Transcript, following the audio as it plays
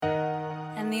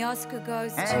And the Oscar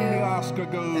goes to... And the Oscar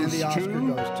goes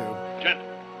to... Gentlemen,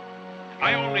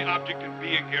 my only object in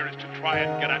being here is to try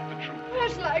and get at the truth. Where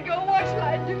shall I go? What shall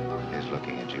I do? He's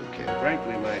looking at you, kid.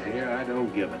 Frankly, my dear, I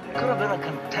don't give a damn. Could have been a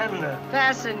contender.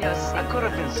 Fasten your I could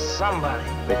have been somebody.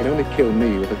 They can only kill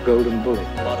me with a golden bullet.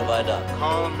 What have I done?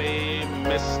 Call me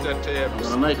Mr. Tibbs. I'm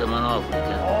gonna make him an offer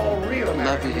again. All real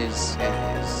Love is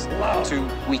too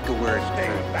weak a word for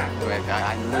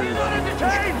I loathe you.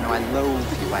 I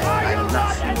loathe you. I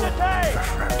love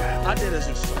you. I did as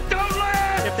instructed. Don't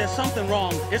laugh! If there's something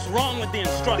wrong, it's wrong with the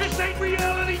instructions. This ain't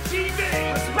reality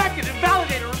TV! Respect it and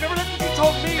validate it. Remember that's what you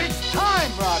told me? It's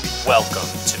time, Robbie. Welcome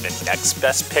to the Next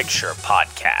Best Picture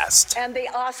podcast. And the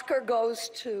Oscar goes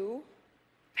to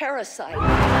Parasite.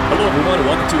 Hello, everyone, and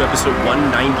welcome to episode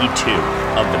 192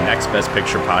 of the Next Best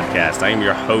Picture podcast. I am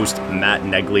your host, Matt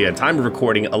Neglia. Time of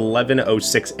recording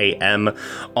 11:06 a.m.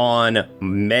 on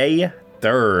May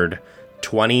 3rd,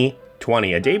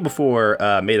 2020, a day before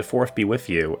May the 4th be with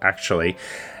you, actually.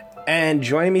 And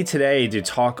joining me today to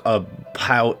talk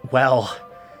about, well,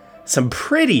 some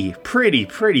pretty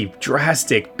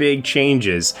drastic big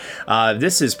changes.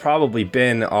 This has probably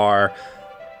been our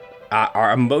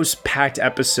most packed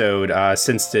episode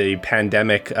since the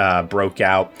pandemic broke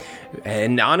out.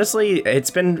 And honestly,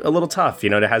 it's been a little tough. You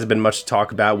know, there hasn't been much to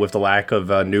talk about with the lack of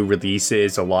new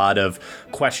releases, a lot of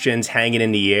questions hanging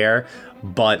in the air.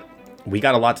 But we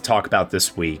got a lot to talk about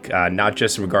this week, not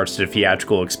just in regards to the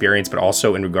theatrical experience, but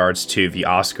also in regards to the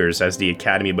Oscars, as the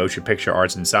Academy of Motion Picture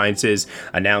Arts and Sciences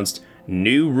announced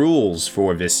new rules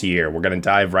for this year. We're going to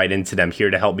dive right into them.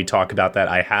 Here to help me talk about that,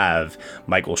 I have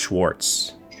Michael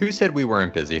Schwartz. Who said we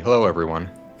weren't busy? Hello, everyone.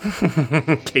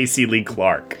 Casey Lee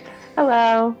Clark.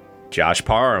 Hello. Josh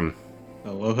Parham.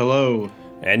 Hello.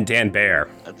 And Dan Baer.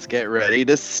 Let's get ready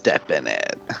to step in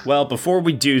it. Well, before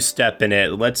we do step in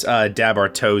it, let's dab our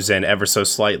toes in ever so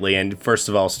slightly. And first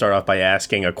of all, start off by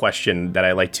asking a question that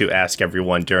I like to ask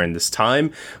everyone during this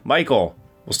time. Michael,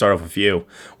 we'll start off with you.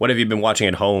 What have you been watching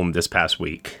at home this past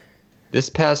week? This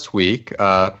past week,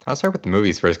 I'll start with the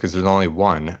movies first because there's only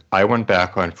one. I went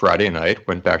back on Friday night,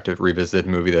 went back to revisit a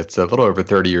movie that's a little over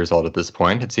 30 years old at this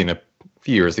point. Had seen it a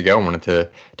few years ago. I wanted to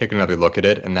take another look at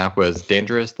it, and that was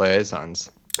Dangerous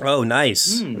Liaisons. Oh,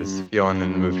 nice. I was feeling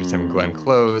in the movie some Glenn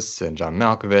Close and John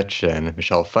Malkovich and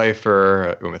Michelle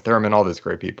Pfeiffer, Uma Thurman, all those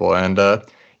great people. And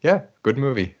yeah, good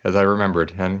movie, as I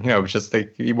remembered. And, you know, it was just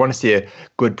like, you want to see a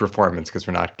good performance because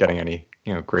we're not getting any,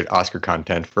 you know, great Oscar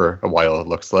content for a while, it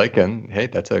looks like. And hey,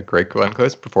 that's a great Glenn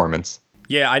Close performance.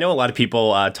 Yeah, I know a lot of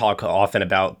people talk often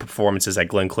about performances that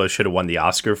Glenn Close should have won the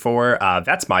Oscar for.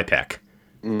 That's my pick,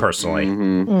 personally,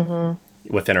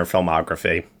 within her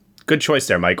filmography. Good choice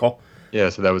there, Michael. Yeah,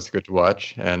 so that was good to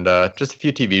watch. And just a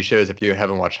few TV shows. If you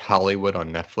haven't watched Hollywood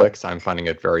on Netflix, I'm finding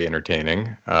it very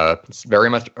entertaining. It's very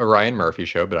much a Ryan Murphy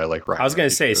show, but I like Ryan Murphy. I was going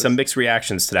to say, some mixed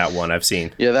reactions to that one I've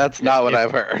seen. Yeah, that's not what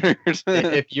I've heard.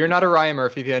 If you're not a Ryan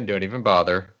Murphy fan, don't even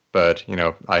bother. But, you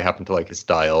know, I happen to like his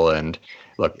style. And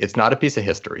look, it's not a piece of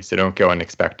history, so don't go in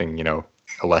expecting, you know,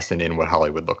 a lesson in what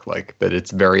Hollywood looked like. But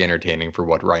it's very entertaining for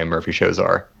what Ryan Murphy shows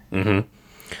are. Mm-hmm.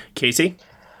 Casey?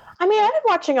 I mean, I've been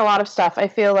watching a lot of stuff. I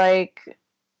feel like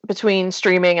between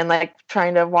streaming and like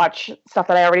trying to watch stuff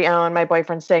that I already own, my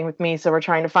boyfriend's staying with me, so we're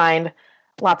trying to find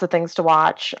lots of things to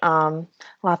watch,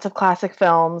 lots of classic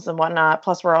films and whatnot.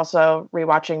 Plus, we're also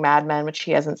rewatching Mad Men, which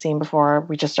he hasn't seen before.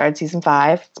 We just started season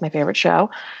 5. It's my favorite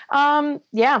show.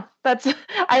 Yeah, that's.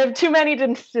 I have too many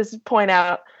to just point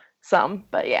out some,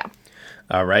 but yeah.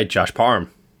 All right, Josh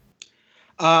Parham.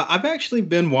 I've actually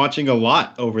been watching a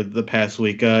lot over the past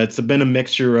week. It's been a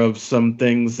mixture of some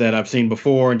things that I've seen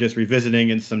before and just revisiting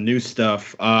and some new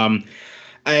stuff. And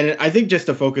I think just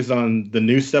to focus on the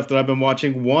new stuff that I've been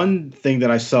watching, one thing that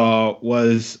I saw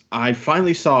was I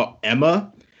finally saw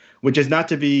Emma, which is not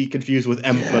to be confused with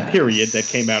Emma Period that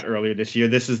came out earlier this year.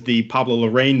 This is the Pablo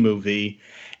Larraín movie.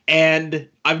 And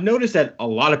I've noticed that a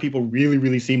lot of people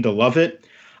really seem to love it.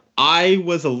 I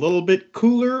was a little bit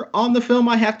cooler on the film,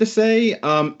 I have to say.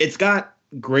 It's got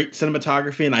great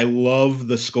cinematography, and I love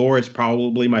the score. It's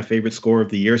probably my favorite score of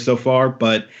the year so far.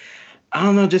 But I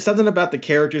don't know, just something about the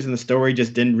characters and the story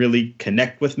just didn't really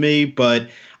connect with me. But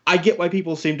I get why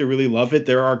people seem to really love it.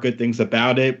 There are good things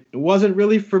about it. It wasn't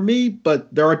really for me,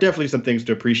 but there are definitely some things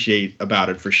to appreciate about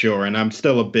it for sure. And I'm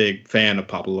still a big fan of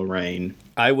Pablo Larraín.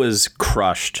 I was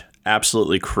crushed,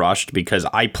 absolutely crushed, because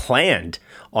I planned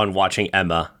on watching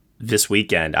Emma this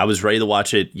weekend. I was ready to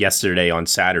watch it yesterday on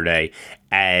Saturday,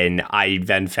 and I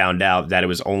then found out that it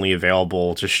was only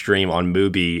available to stream on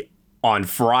Mubi on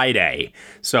Friday.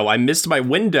 So I missed my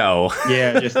window.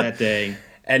 Yeah, just that day.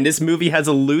 And this movie has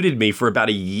eluded me for about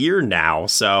a year now.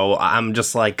 So I'm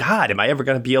just like, God, am I ever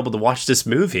going to be able to watch this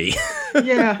movie?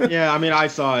 yeah. I mean, I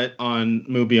saw it on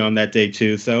Mubi on that day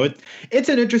too. So it's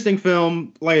an interesting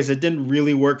film. Like I said, it didn't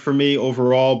really work for me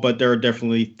overall, but there are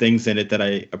definitely things in it that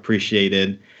I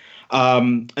appreciated.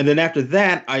 And then after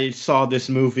that, I saw this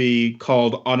movie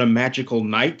called On a Magical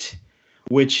Night,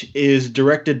 which is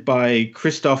directed by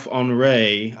Christophe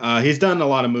Honoré. He's done a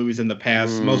lot of movies in the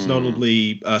past, most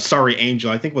notably Sorry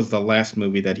Angel, I think was the last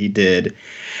movie that he did.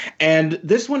 And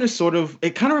this one is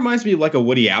it kind of reminds me of like a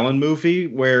Woody Allen movie,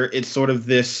 where it's sort of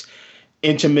this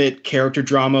intimate character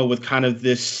drama with kind of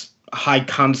this high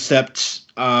concept,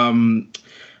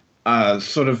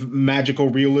 sort of magical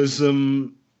realism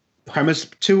premise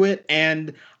to it.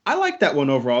 And I like that one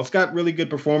overall. It's got really good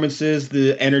performances.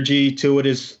 The energy to it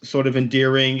is sort of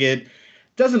endearing. It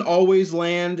doesn't always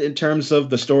land in terms of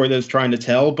the story that it's trying to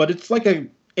tell, but it's like a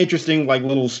interesting like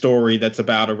little story that's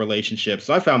about a relationship.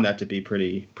 So I found that to be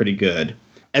pretty good.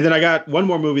 And then I got one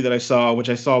more movie that I saw, which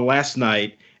I saw last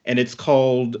night, and it's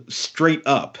called Straight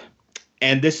Up.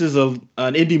 And this is an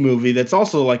indie movie that's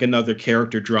also like another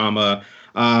character drama.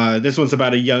 This one's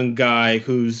about a young guy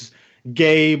who's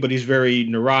gay, but he's very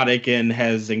neurotic and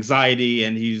has anxiety,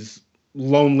 and he's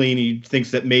lonely, and he thinks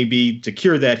that maybe to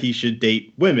cure that he should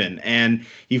date women. And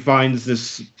he finds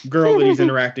this girl that he's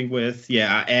interacting with,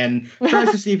 and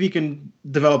tries to see if he can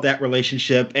develop that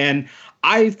relationship. And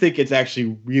I think it's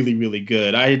actually really, really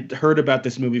good. I had heard about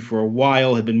this movie for a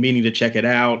while, had been meaning to check it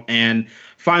out, and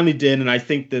finally did. And I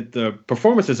think that the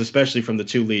performances, especially from the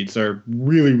two leads, are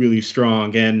really, really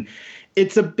strong. And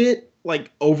it's a bit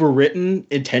like overwritten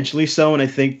intentionally so, and I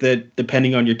think that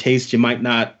depending on your taste, you might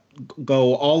not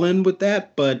go all in with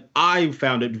that, but I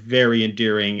found it very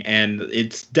endearing, and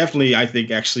it's definitely, I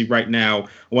think, actually right now,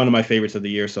 one of my favorites of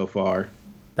the year so far.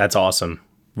 That's awesome.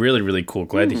 Really, really cool.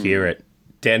 Glad to hear it.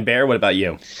 Dan Bear, what about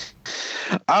you?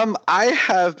 I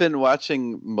have been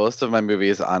watching most of my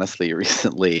movies, honestly,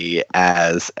 recently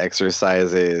as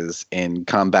exercises in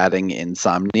combating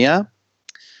insomnia.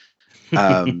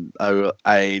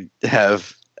 I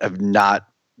have not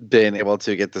been able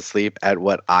to get to sleep at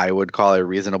what I would call a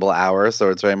reasonable hour. So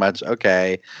it's very much,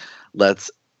 okay,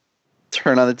 let's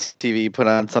turn on the TV, put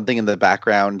on something in the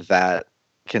background that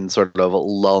can sort of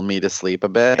lull me to sleep a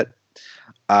bit.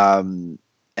 And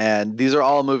these are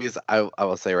all movies, I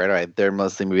will say right away, they're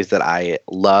mostly movies that I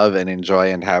love and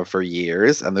enjoy and have for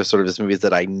years. And they're sort of just movies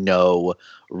that I know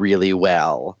really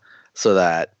well so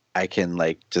that I can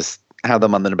like just have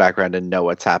them on in the background and know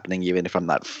what's happening even if I'm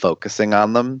not focusing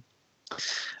on them.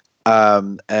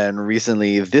 And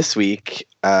recently this week,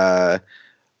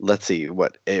 let's see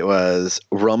what it was,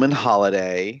 Roman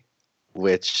Holiday,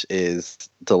 which is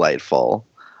delightful.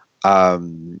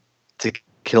 To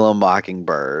Kill a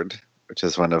Mockingbird, which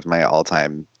is one of my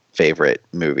all-time favorite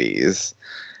movies.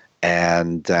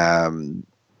 And what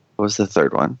was the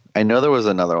third one? I know there was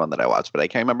another one that I watched, but I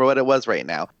can't remember what it was right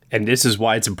now. And this is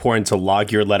why it's important to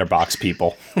log your letterbox,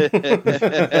 people. Fair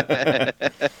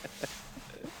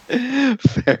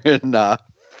enough.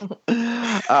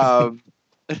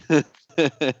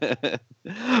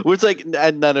 Which, like,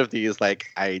 and none of these, like,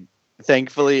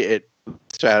 thankfully,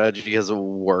 strategy has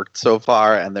worked so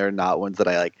far, and they're not ones that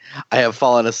I have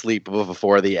fallen asleep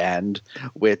before the end,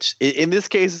 which in this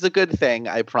case is a good thing,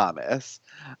 I promise.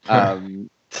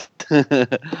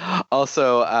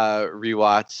 Also,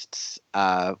 rewatched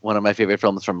one of my favorite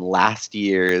films from last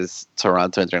year's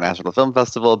Toronto International Film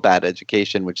Festival, Bad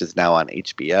Education, which is now on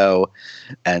HBO,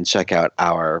 and check out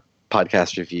our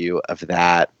podcast review of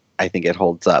that. I think it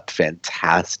holds up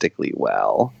fantastically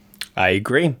well. I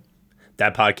agree.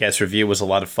 That podcast review was a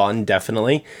lot of fun,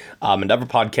 definitely. Another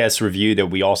podcast review that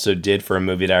we also did for a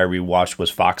movie that I rewatched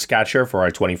was Foxcatcher for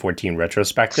our 2014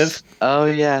 retrospective. Oh,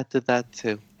 yeah, did that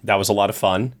too. That was a lot of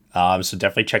fun. So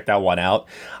definitely check that one out.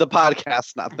 The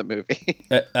podcast, not the movie.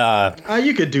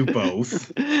 You could do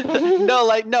both. No,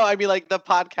 I mean, like, the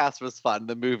podcast was fun.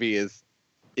 The movie is,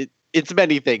 it's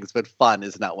many things, but fun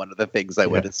is not one of the things I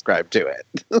would ascribe to it.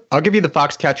 I'll give you the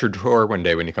Foxcatcher tour one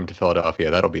day when you come to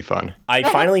Philadelphia. That'll be fun. I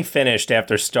finally finished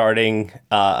after starting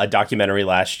a documentary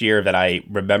last year that I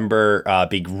remember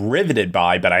being riveted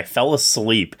by, but I fell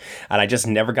asleep and I just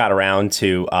never got around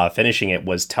to finishing it,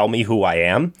 was Tell Me Who I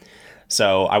Am.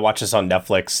 So I watched this on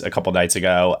Netflix a couple nights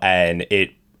ago, and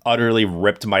it utterly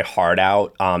ripped my heart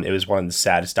out. It was one of the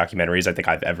saddest documentaries I think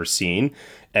I've ever seen,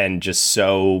 and just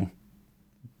so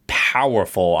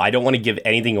powerful. I don't want to give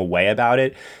anything away about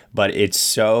it, but it's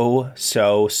so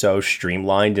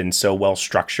streamlined and so well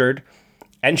structured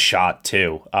and shot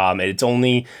too. It's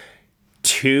only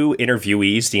 2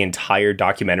 interviewees the entire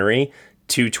documentary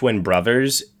two twin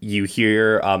brothers. You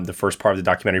hear the first part of the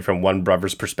documentary from one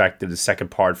brother's perspective, the second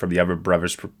part from the other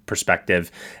brother's perspective,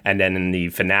 and then in the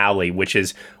finale, which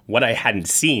is what I hadn't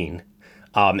seen,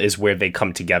 is where they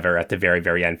come together at the very,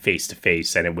 very end, face to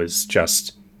face, and it was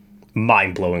just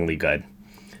mind-blowingly good.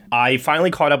 I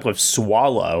finally caught up with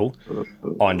Swallow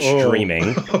on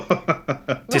streaming.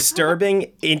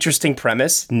 Disturbing, interesting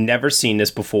premise. Never seen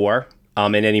this before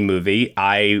in any movie.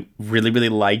 I really, really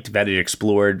liked that it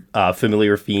explored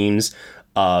familiar themes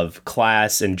of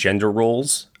class and gender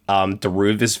roles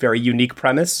through this very unique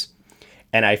premise.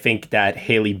 And I think that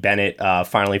Haley Bennett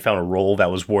finally found a role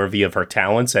that was worthy of her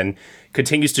talents and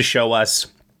continues to show us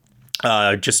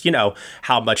just,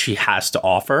 how much she has to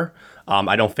offer.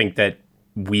 I don't think that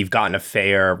we've gotten a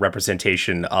fair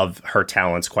representation of her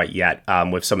talents quite yet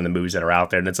with some of the movies that are out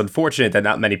there. And it's unfortunate that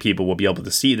not many people will be able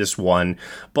to see this one.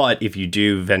 But if you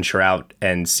do venture out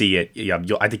and see it,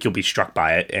 I think you'll be struck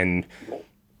by it in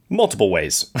multiple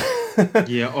ways.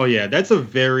 Yeah. Oh, yeah. That's a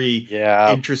very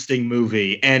interesting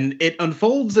movie. And it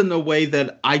unfolds in a way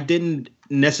that I didn't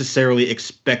necessarily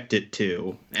expect it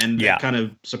to. And that kind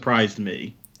of surprised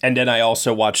me. And then I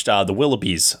also watched The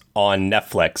Willoughbys on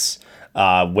Netflix,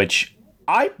 which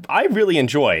I really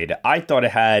enjoyed. I thought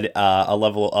it had a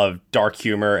level of dark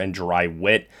humor and dry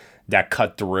wit that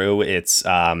cut through its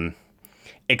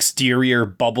exterior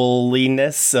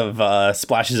bubbliness of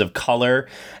splashes of color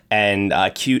and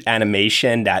cute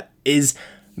animation that is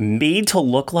made to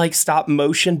look like stop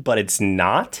motion, but it's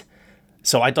not.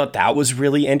 So I thought that was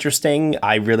really interesting.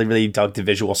 I really, really dug the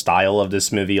visual style of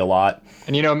this movie a lot.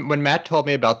 And when Matt told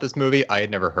me about this movie, I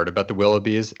had never heard about the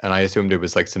Willoughbys, and I assumed it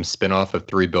was like some spin-off of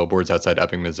Three Billboards Outside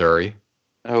Ebbing, Missouri.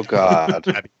 Oh, God.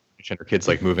 Or kids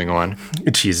like moving on.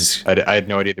 Jesus. I had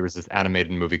no idea there was this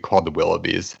animated movie called The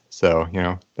Willoughbys. So,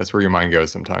 that's where your mind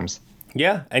goes sometimes.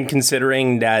 Yeah, and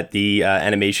considering that the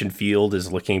animation field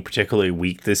is looking particularly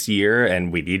weak this year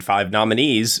and we need 5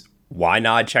 nominees, why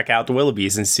not check out The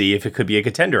Willoughbys and see if it could be a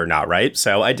contender or not, right?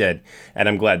 So I did, and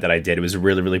I'm glad that I did. It was a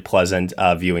really, really pleasant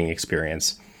viewing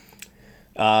experience.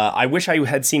 I wish I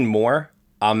had seen more.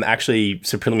 I'm actually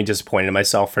supremely disappointed in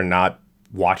myself for not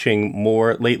watching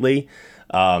more lately.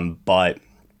 But,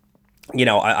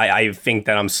 I think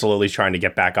that I'm slowly trying to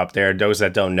get back up there. Those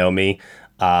that don't know me,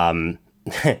 I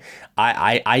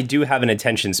do have an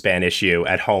attention span issue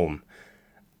at home.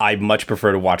 I much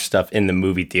prefer to watch stuff in the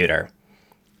movie theater.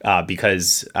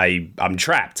 Because I'm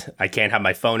trapped. I can't have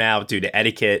my phone out due to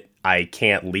etiquette. I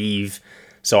can't leave.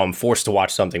 So I'm forced to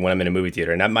watch something when I'm in a movie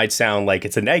theater. And that might sound like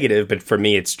it's a negative, but for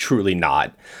me, it's truly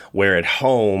not. Where at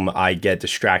home, I get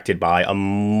distracted by a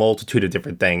multitude of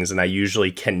different things, and I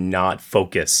usually cannot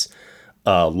focus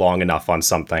long enough on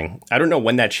something. I don't know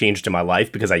when that changed in my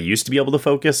life, because I used to be able to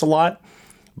focus a lot.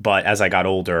 But as I got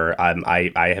older,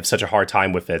 I have such a hard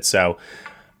time with it. So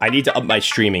I need to up my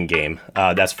streaming game,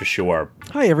 that's for sure.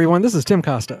 Hi, everyone. This is Tim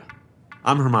Costa.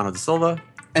 I'm Hermano da Silva.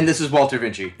 And this is Walter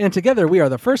Vinci. And together we are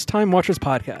the First Time Watchers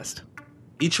podcast.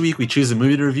 Each week we choose a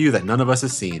movie to review that none of us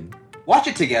has seen. Watch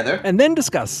it together. And then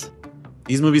discuss.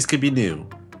 These movies could be new.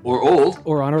 Or old.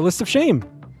 Or on our list of shame.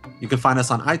 You can find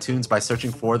us on iTunes by searching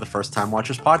for the First Time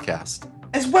Watchers podcast.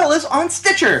 As well as on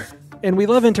Stitcher. And we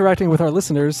love interacting with our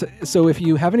listeners, so if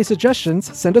you have any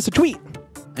suggestions, send us a tweet.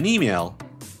 An email.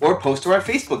 Or post to our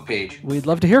Facebook page. We'd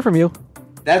love to hear from you.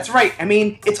 That's right. I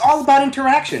mean, it's all about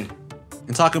interaction.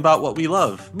 And talk about what we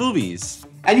love, movies.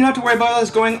 And you don't have to worry about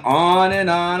us going on and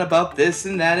on about this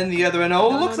and that and the other. And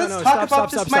let's talk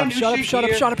about this minutiae here. Shut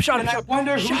up. And I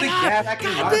wonder who the gaffing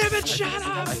was. God damn it, shut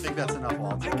up! I think that's enough,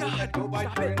 Walter. Oh my God. Go by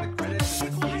during the credits.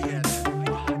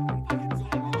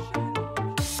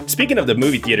 Speaking of the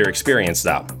movie theater experience,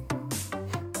 though.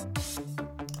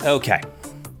 Okay.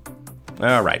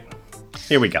 All right.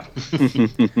 Here we go.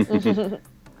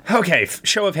 Okay,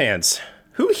 show of hands.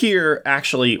 Who here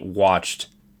actually watched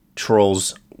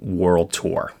Trolls World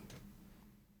Tour?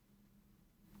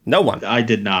 No one. I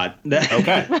did not.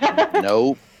 Okay.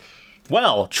 Nope.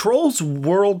 Well, Trolls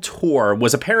World Tour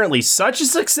was apparently such a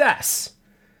success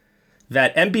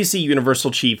that NBC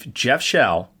Universal chief Jeff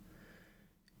Shell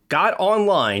got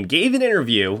online, gave an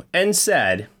interview, and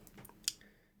said,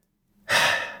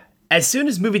 as soon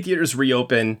as movie theaters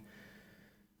reopen,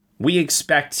 we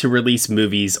expect to release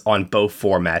movies on both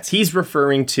formats. He's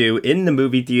referring to in the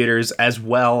movie theaters as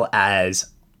well as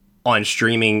on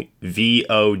streaming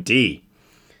VOD.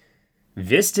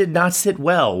 This did not sit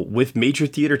well with major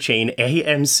theater chain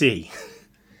AMC.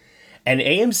 And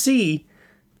AMC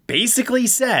basically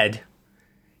said,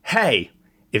 hey,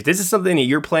 if this is something that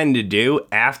you're planning to do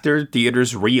after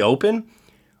theaters reopen,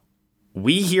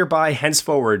 we hereby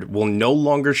henceforward will no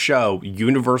longer show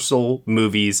Universal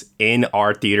movies in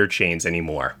our theater chains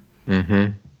anymore.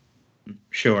 Mm-hmm.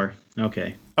 Sure.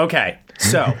 Okay. Okay,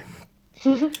 so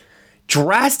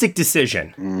drastic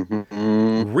decision.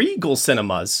 Mm-hmm. Regal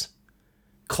Cinemas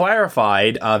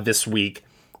clarified this week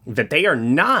that they are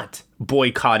not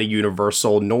boycotting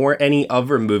Universal nor any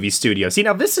other movie studio. See,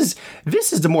 now this is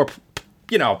the more,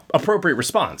 appropriate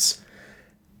response.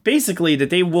 Basically,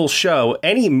 that they will show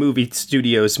any movie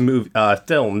studios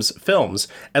films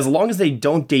as long as they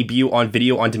don't debut on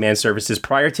video on demand services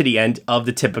prior to the end of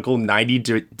the typical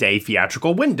 90-day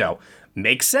theatrical window.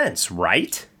 Makes sense,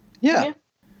 right? Yeah.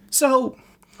 So,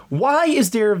 why is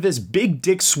there this big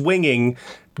dick swinging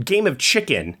game of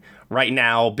chicken right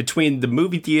now between the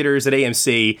movie theaters at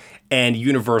AMC and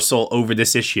Universal over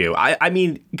this issue? I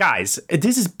mean, guys,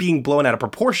 this is being blown out of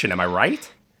proportion, am I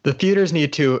right? The theaters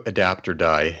need to adapt or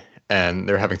die, and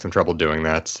they're having some trouble doing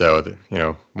that. So,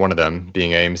 one of them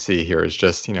being AMC here is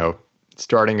just,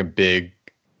 starting a big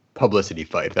publicity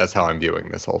fight. That's how I'm viewing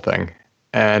this whole thing.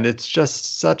 And it's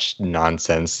just such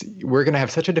nonsense. We're going to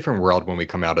have such a different world when we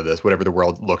come out of this, whatever the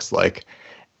world looks like,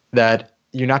 that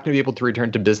you're not going to be able to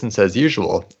return to business as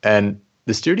usual. And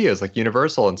the studios like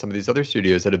Universal and some of these other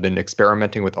studios that have been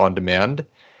experimenting with on-demand,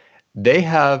 they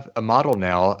have a model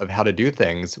now of how to do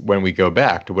things when we go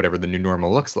back to whatever the new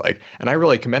normal looks like. And I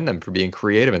really commend them for being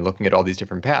creative and looking at all these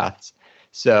different paths.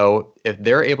 So if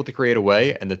they're able to create a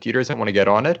way and the theaters don't want to get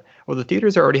on it, well, the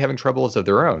theaters are already having troubles of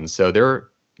their own. So they're,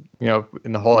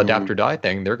 in the whole adapt or die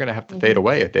thing, they're going to have to fade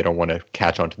away if they don't want to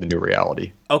catch on to the new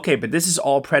reality. Okay, but this is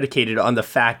all predicated on the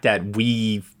fact that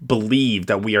we believe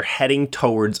that we are heading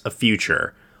towards a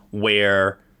future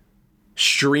where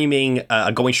streaming,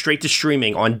 going straight to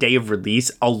streaming on day of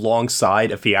release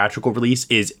alongside a theatrical release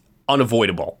is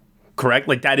unavoidable, correct?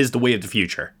 Like, that is the way of the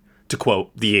future, to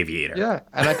quote The Aviator. Yeah,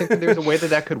 and I think that there's a way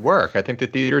that could work. I think the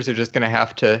theaters are just going to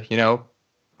have to,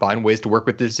 find ways to work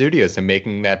with the studios and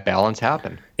making that balance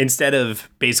happen. Instead of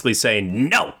basically saying,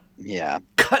 no, Yeah.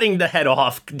 cutting the head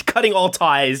off, cutting all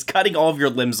ties, cutting all of your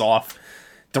limbs off,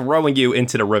 throwing you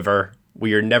into the river.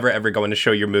 We are never, ever going to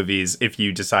show your movies if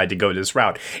you decide to go this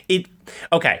route.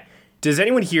 Okay, does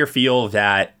anyone here feel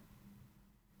that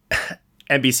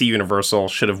NBC Universal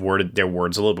should have worded their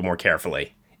words a little bit more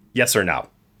carefully? Yes or no?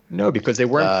 No, because they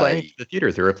weren't playing to the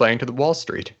theaters. They were playing to the Wall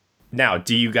Street. Now,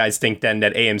 do you guys think then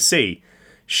that AMC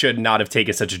should not have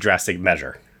taken such a drastic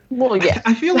measure? Well, yeah.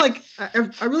 I feel like, I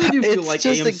really do feel It's like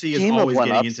just a AMC is game of always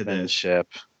getting into this. one-upsmanship.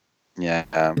 Yeah.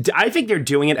 I think they're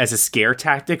doing it as a scare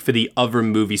tactic for the other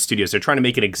movie studios. They're trying to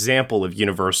make an example of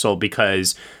Universal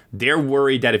because they're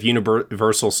worried that if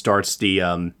Universal starts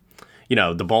the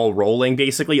ball rolling,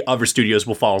 basically, other studios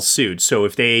will follow suit. So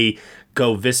if they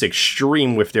go this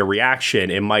extreme with their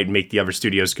reaction, it might make the other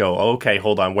studios go, okay,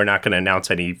 hold on, we're not going to announce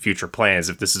any future plans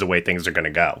if this is the way things are going to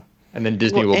go. And then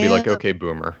Disney will be like, okay,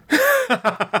 boomer.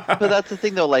 But that's the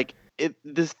thing, though. Like,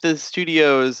 the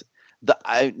studios,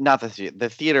 the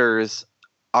theaters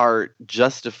are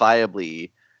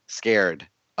justifiably scared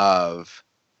of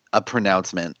a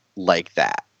pronouncement like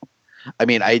that. I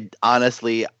mean,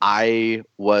 I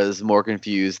was more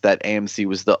confused that AMC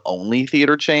was the only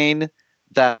theater chain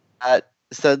that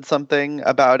said something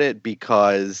about it,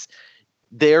 because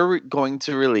they're going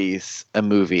to release a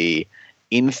movie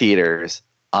in theaters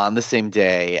on the same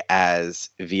day as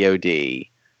VOD.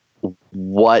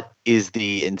 What is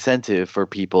the incentive for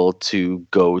people to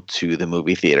go to the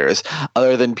movie theaters,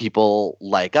 other than people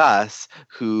like us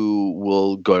who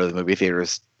will go to the movie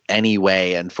theaters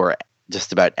anyway and for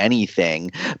just about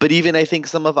anything? But even I think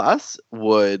some of us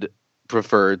would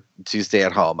prefer to stay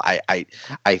at home. I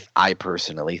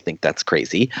personally think that's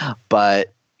crazy,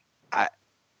 but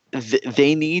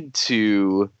they need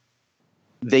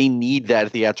that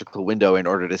theatrical window in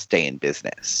order to stay in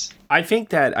business. I think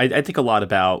that I think a lot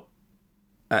about.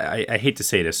 I hate to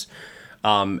say this,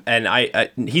 and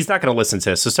he's not going to listen to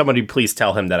this, so somebody please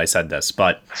tell him that I said this.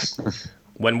 But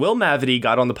when Will Mavity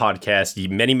got on the podcast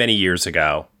many, many years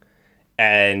ago,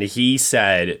 and he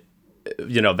said,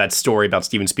 that story about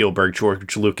Steven Spielberg,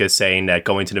 George Lucas saying that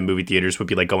going to the movie theaters would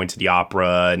be like going to the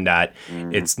opera, and that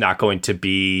it's not going to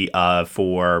be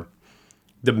for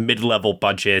the mid-level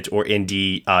budget or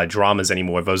indie dramas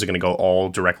anymore. Those are going to go all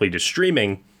directly to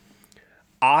streaming.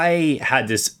 I had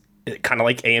this kind of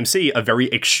like AMC, a very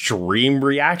extreme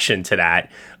reaction to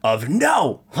that of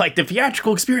no, like the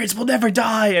theatrical experience will never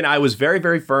die. And I was very,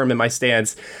 very firm in my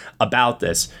stance about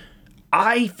this.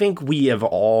 I think we have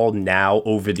all now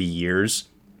over the years,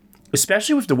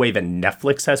 especially with the way that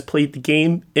Netflix has played the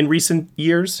game in recent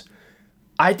years,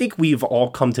 I think we've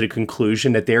all come to the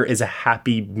conclusion that there is a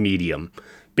happy medium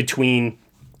between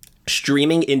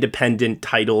streaming independent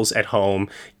titles at home,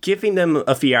 giving them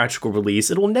a theatrical release.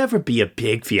 It'll never be a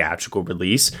big theatrical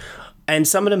release, and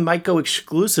some of them might go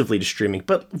exclusively to streaming,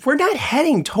 but we're not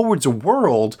heading towards a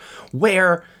world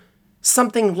where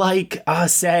something like,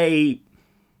 say,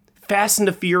 Fast and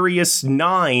the Furious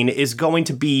 9 is going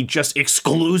to be just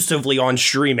exclusively on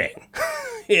streaming.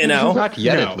 You know? Not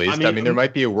yet, at least. I mean, there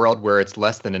might be a world where it's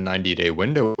less than a 90-day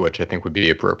window, which I think would be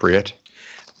appropriate.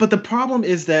 But the problem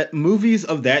is that movies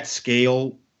of that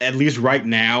scale, at least right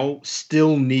now,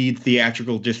 still need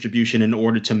theatrical distribution in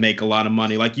order to make a lot of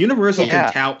money. Like Universal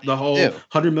can tout the whole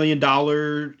 $100 million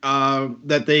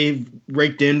that they've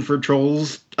raked in for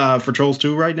Trolls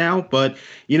 2 right now. But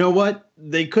you know what?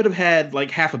 They could have had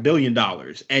like $500 million,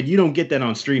 and you don't get that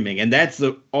on streaming. And that's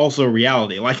also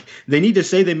reality. Like, they need to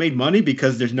say they made money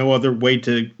because there's no other way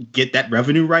to get that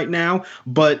revenue right now.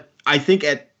 But I think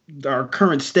at our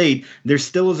current state, there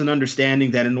still is an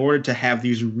understanding that in order to have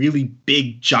these really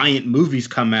big, giant movies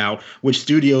come out, which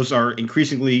studios are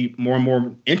increasingly more and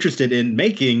more interested in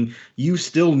making, you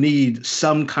still need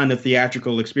some kind of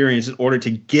theatrical experience in order to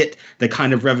get the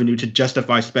kind of revenue to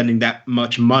justify spending that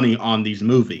much money on these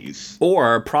movies.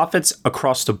 Or profits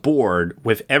across the board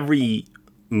with every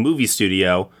movie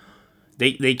studio.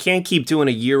 They can't keep doing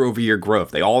a year-over-year growth.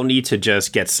 They all need to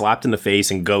just get slapped in the face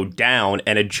and go down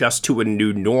and adjust to a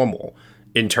new normal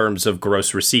in terms of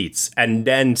gross receipts, and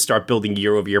then start building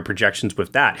year-over-year projections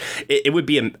with that. It would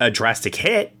be a drastic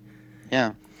hit.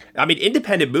 Yeah. I mean,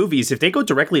 independent movies, if they go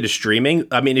directly to streaming,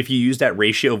 I mean, if you use that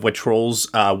ratio of what Trolls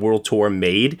World Tour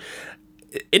made,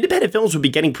 independent films would be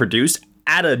getting produced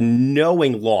at a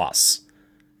knowing loss.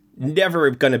 Never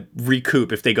going to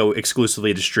recoup if they go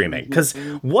exclusively to streaming. Because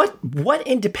what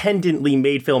independently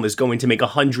made film is going to make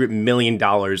 $100 million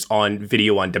on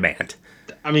video on demand?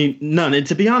 I mean, none. And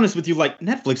to be honest with you, like,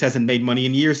 Netflix hasn't made money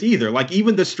in years either. Like,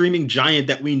 even the streaming giant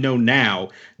that we know now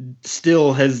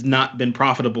still has not been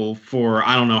profitable for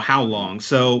I don't know how long.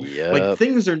 So, like,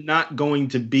 things are not going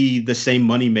to be the same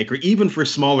moneymaker, even for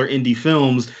smaller indie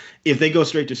films. If they go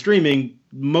straight to streaming,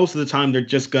 most of the time they're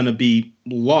just going to be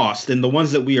lost. And the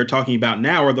ones that we are talking about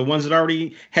now are the ones that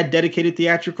already had dedicated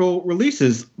theatrical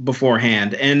releases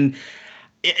beforehand. And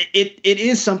it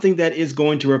is something that is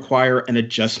going to require an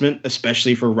adjustment,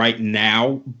 especially for right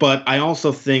now. But I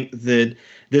also think that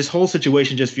this whole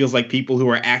situation just feels like people who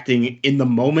are acting in the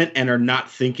moment and are not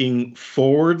thinking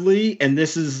forwardly. And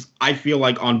this is, I feel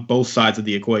like, on both sides of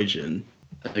the equation.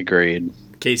 Agreed.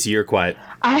 Casey, you're quiet.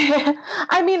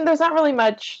 I mean, there's not really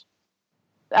much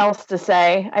else to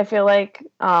say. I feel like,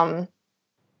 I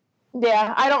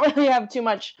don't really have too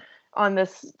much on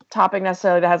this topic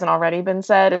necessarily that hasn't already been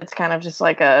said. It's kind of just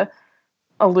like a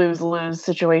lose-lose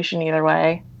situation either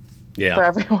way for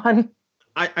everyone.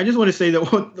 I just want to say that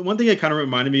one thing it kind of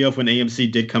reminded me of when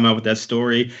AMC did come out with that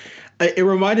story, it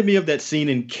reminded me of that scene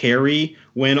in Carrie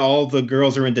when all the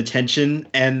girls are in detention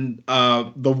and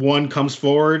the one comes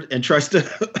forward and tries to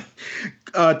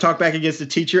talk back against the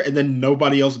teacher, and then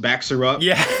nobody else backs her up.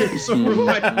 Yeah. So it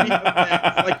reminded me of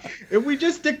that. It's like, if we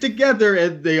just stick together,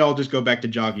 and they all just go back to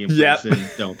jogging in place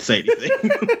and don't say anything.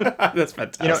 That's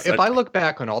fantastic. You know, if I look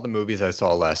back on all the movies I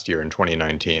saw last year in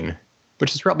 2019,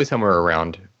 which is probably somewhere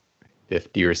around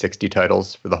 50 or 60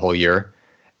 titles for the whole year,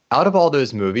 out of all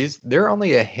those movies, there are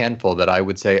only a handful that I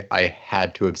would say I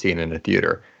had to have seen in a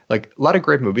theater. Like, a lot of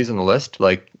great movies on the list,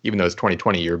 like even those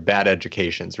 2020 year Bad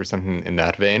Educations or something in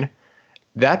that vein.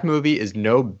 That movie is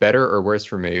no better or worse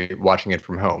for me watching it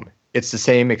from home. It's the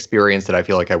same experience that I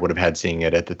feel like I would have had seeing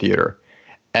it at the theater.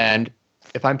 And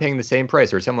if I'm paying the same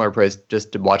price or a similar price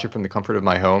just to watch it from the comfort of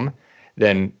my home,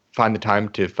 then find the time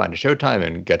to find a showtime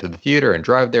and get to the theater and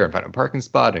drive there and find a parking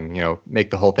spot and, you know,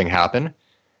 make the whole thing happen.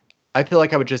 I feel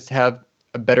like I would just have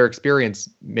a better experience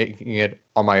making it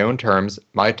on my own terms,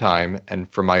 my time,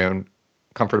 and from my own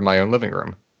comfort of my own living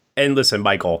room. And listen,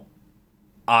 Michael,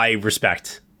 I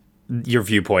respect your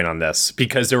viewpoint on this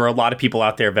because there are a lot of people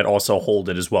out there that also hold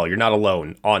it as well. You're not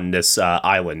alone on this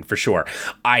island, for sure.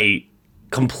 I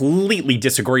completely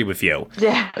disagree with you.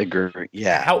 Yeah. Agree.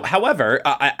 Yeah. However,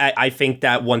 I think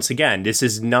that, once again, this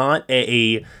is not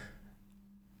a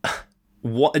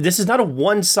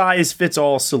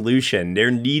one-size-fits-all solution.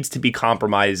 There needs to be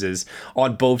compromises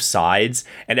on both sides,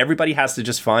 and everybody has to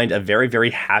just find a very, very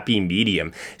happy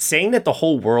medium. Saying that the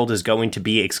whole world is going to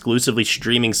be exclusively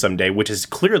streaming someday, which is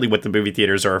clearly what the movie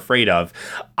theaters are afraid of,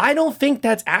 I don't think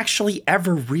that's actually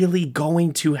ever really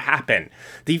going to happen.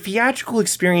 The theatrical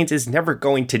experience is never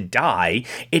going to die.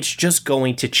 It's just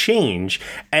going to change,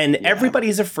 and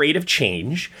everybody's afraid of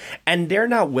change, and they're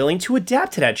not willing to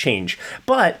adapt to that change.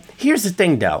 But here's the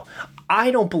thing, though.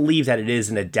 I don't believe that it is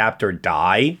an adapt or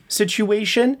die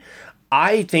situation.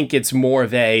 I think it's more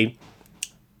of a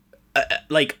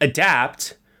like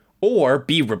adapt or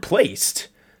be replaced,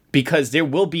 because there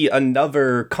will be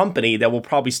another company that will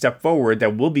probably step forward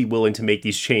that will be willing to make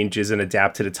these changes and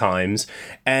adapt to the times.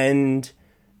 And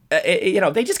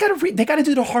they just they got to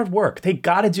do the hard work. They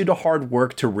got to do the hard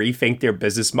work to rethink their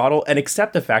business model and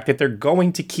accept the fact that they're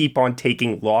going to keep on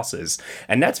taking losses.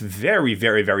 And that's very,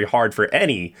 very, very hard for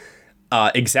any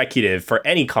executive, for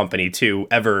any company to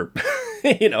ever,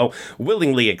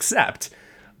 willingly accept.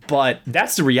 But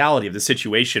that's the reality of the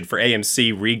situation for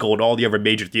AMC, Regal, and all the other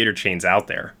major theater chains out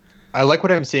there. I like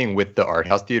what I'm seeing with the art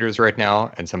house theaters right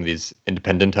now and some of these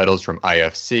independent titles from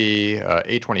IFC.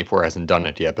 A24 hasn't done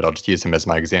it yet, but I'll just use them as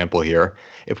my example here.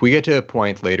 If we get to a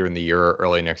point later in the year or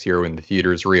early next year when the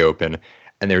theaters reopen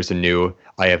and there's a new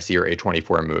IFC or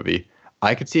A24 movie,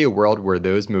 I could see a world where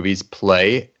those movies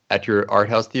play at your art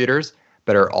house theaters,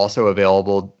 but are also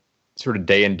available sort of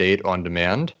day and date on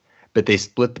demand, but they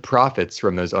split the profits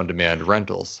from those on-demand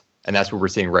rentals. And that's what we're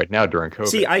seeing right now during COVID.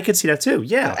 See, I could see that too.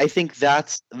 Yeah. I think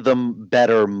that's the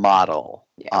better model,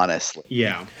 honestly.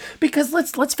 Yeah. Because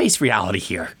let's face reality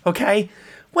here, okay?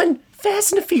 When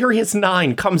Fast and Furious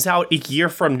 9 comes out a year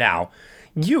from now,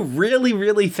 you really,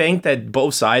 really think that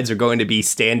both sides are going to be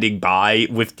standing by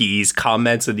with these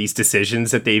comments and these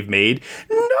decisions that they've made?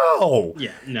 No.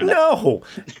 Yeah, no.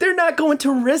 They're not going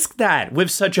to risk that with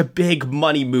such a big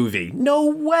money movie. No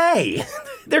way.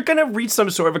 They're going to reach some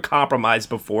sort of a compromise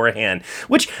beforehand,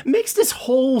 which makes this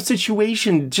whole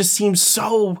situation just seem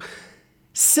so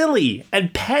silly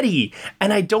and petty.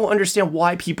 And I don't understand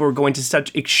why people are going to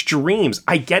such extremes.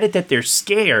 I get it that they're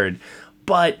scared,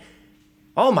 but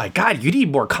oh my God, you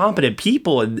need more competent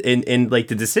people in like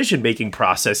the decision-making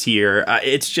process here.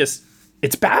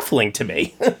 It's baffling to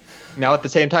me. Now, at the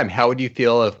same time, how would you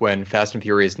feel if when Fast and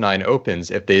Furious 9 opens,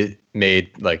 if they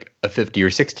made like a 50 or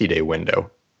 60-day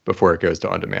window before it goes to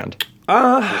on-demand?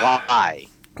 Why?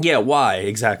 Yeah, why?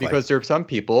 Exactly. Because there are some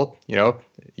people,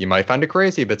 you might find it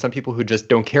crazy, but some people who just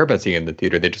don't care about seeing it in the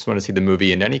theater. They just want to see the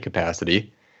movie in any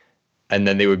capacity. And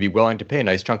then they would be willing to pay a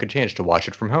nice chunk of change to watch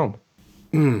it from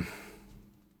home.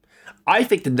 I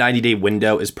think the 90-day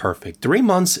window is perfect. 3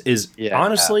 months is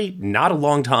honestly not a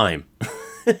long time.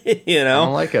 I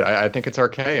don't like it. I think it's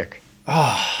archaic.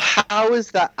 How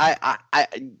is that?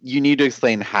 You need to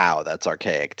explain how that's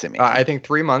archaic to me. I think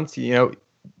 3 months,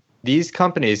 these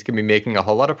companies can be making a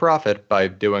whole lot of profit by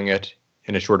doing it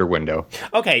in a shorter window.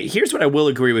 Okay, here's what I will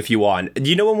agree with you on.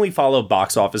 When we follow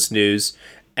box office news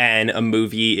and a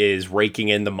movie is raking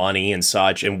in the money and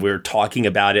such, and we're talking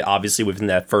about it obviously within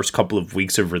that first couple of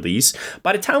weeks of release,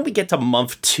 by the time we get to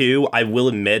month 2, I will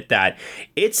admit that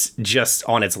it's just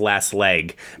on its last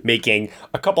leg, making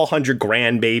a couple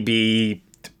 $100,000 maybe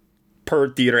per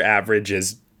theater average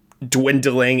is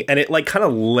dwindling, and it like kind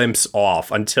of limps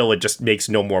off until it just makes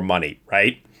no more money,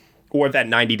 right? Or that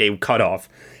 90-day cutoff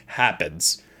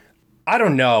happens. I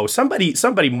don't know. Somebody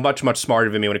much, much smarter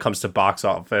than me when it comes to box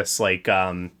office, like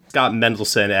Scott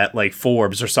Mendelson at like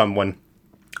Forbes or someone,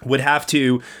 would have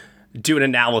to do an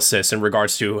analysis in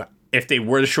regards to if they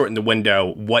were to shorten the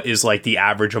window, what is like the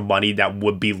average of money that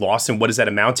would be lost, and what does that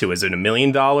amount to? Is it $1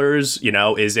 million?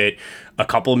 Is it a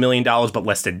couple of $1 million but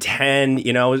less than 10?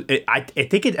 I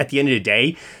think at the end of the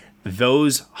day,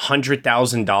 those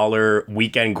 $100,000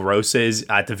 weekend grosses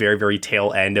at the very, very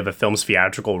tail end of a film's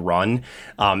theatrical run,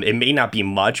 it may not be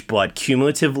much, but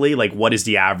cumulatively, like, what is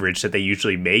the average that they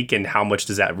usually make, and how much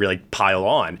does that really pile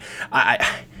on?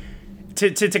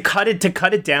 To cut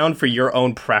it down for your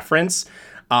own preference,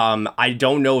 I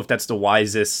don't know if that's the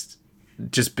wisest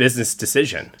just business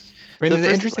decision. I mean,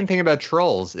 the interesting thing about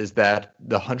Trolls is that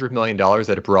the $100 million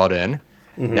that it brought in,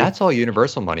 that's all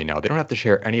Universal money now. They don't have to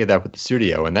share any of that with the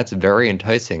studio, and that's very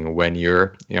enticing when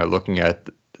you're, looking at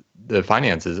the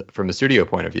finances from a studio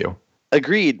point of view.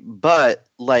 Agreed, but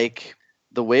like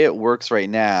the way it works right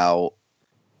now,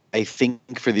 I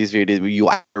think for these videos, you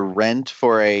either rent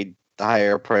for a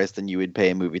higher price than you would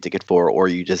pay a movie ticket for, or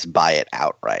you just buy it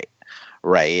outright,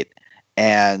 right?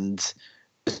 And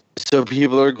so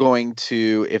people are going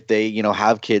to, if they,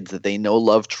 have kids that they know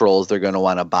love Trolls, they're going to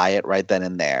want to buy it right then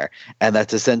and there. And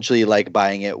that's essentially like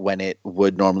buying it when it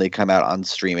would normally come out on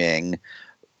streaming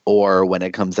or when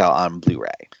it comes out on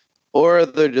Blu-ray. Or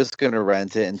they're just going to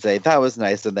rent it and say, that was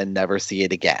nice, and then never see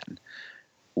it again.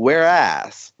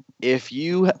 Whereas if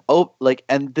you,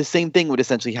 and the same thing would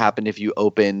essentially happen if you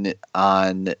open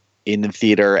in the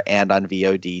theater and on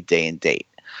VOD day and date.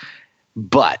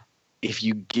 But if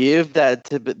you give that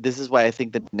to, this is why I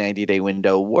think the 90-day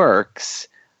window works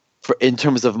in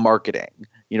terms of marketing.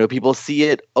 People see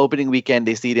it opening weekend,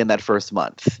 they see it in that first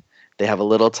month. They have a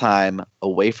little time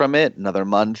away from it, another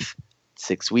month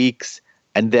 6 weeks,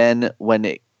 and then when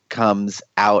it comes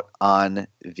out on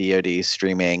VOD,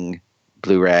 streaming,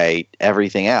 Blu-ray,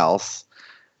 everything else,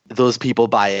 those people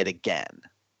buy it again.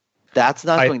 That's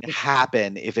not going to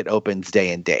happen if it opens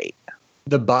day and date.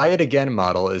 The buy it again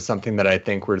model is something that I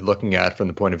think we're looking at from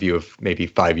the point of view of maybe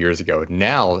 5 years ago.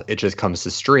 Now it just comes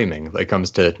to streaming. It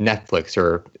comes to Netflix,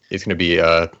 or it's going to be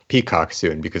Peacock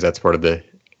soon because that's part of the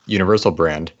Universal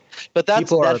brand. But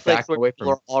that's Netflix where people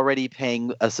are already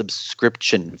paying a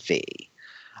subscription fee.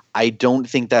 I don't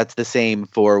think that's the same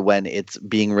for when it's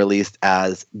being released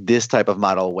as this type of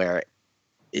model where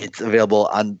it's available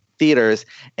on theaters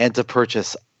and to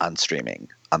purchase on streaming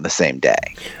on the same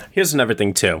day. Here's another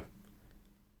thing too.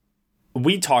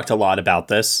 We talked a lot about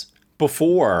this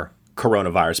before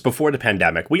coronavirus, before the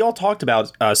pandemic. We all talked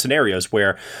about scenarios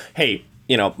where, hey,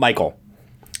 Michael,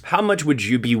 how much would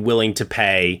you be willing to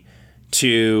pay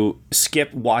to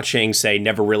skip watching, say,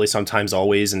 Never Really, Sometimes,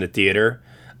 Always in the theater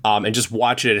and just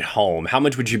watch it at home? How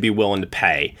much would you be willing to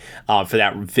pay for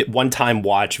that one-time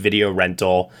watch video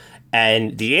rental?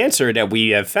 And the answer that we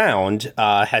have found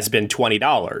has been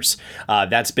 $20.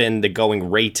 That's been the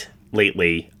going rate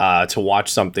lately to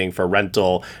watch something for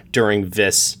rental during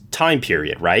this time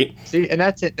period, right? See, and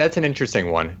that's it. That's an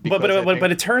interesting one.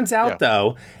 But it turns out,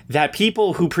 though, that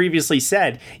people who previously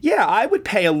said, yeah, I would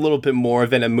pay a little bit more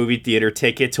than a movie theater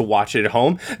ticket to watch it at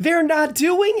home, they're not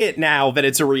doing it now that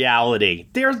it's a reality.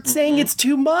 They're saying it's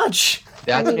too much.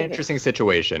 That's an interesting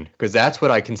situation, because that's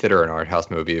what I consider an art house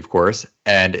movie, of course.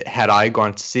 And had I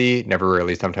gone to see Never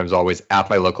Really, Sometimes, Always at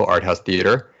my local art house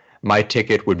theater, my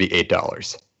ticket would be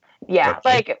 $8. Yeah,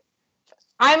 like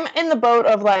I'm in the boat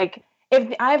of like,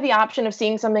 if I have the option of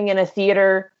seeing something in a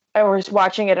theater or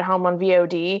watching it at home on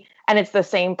VOD and it's the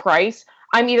same price,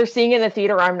 I'm either seeing it in the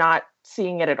theater or I'm not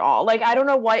seeing it at all. Like, I don't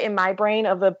know what in my brain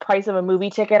of the price of a movie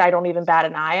ticket I don't even bat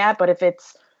an eye at, but if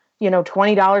it's,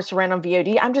 $20 to rent on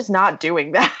VOD, I'm just not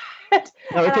doing that.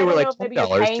 No, if they were like $10,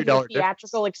 $2,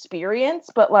 theatrical experience,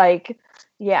 but like,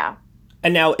 yeah.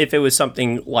 And now if it was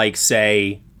something like,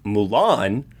 say,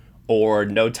 Mulan or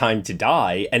No Time to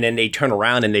Die, and then they turn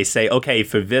around and they say, okay,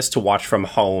 for this to watch from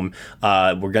home,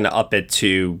 we're going to up it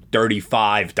to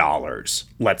 $35,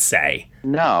 let's say.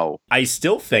 No. I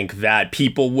still think that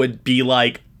people would be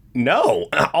like, no,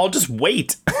 I'll just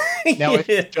wait. Now, if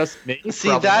it's just me, see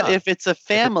that not. If it's a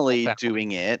family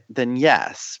doing it, then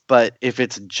yes. But if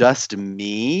it's just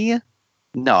me,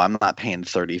 no, I'm not paying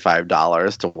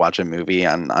 $35 to watch a movie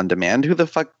on demand. Who the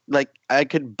fuck? Like, I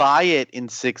could buy it in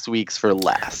 6 weeks for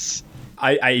less.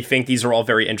 I think these are all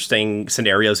very interesting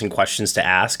scenarios and questions to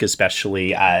ask,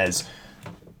 especially as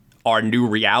our new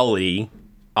reality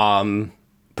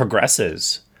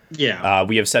progresses. Yeah.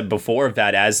 We have said before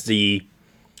that as the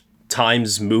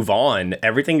times move on,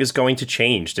 everything is going to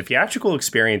change. The theatrical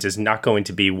experience is not going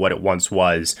to be what it once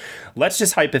was. Let's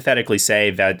just hypothetically say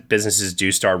that businesses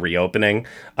do start reopening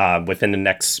within the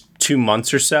next 2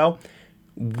 months or so.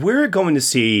 We're going to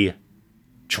see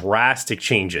drastic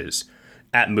changes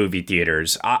at movie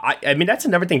theaters. I mean, that's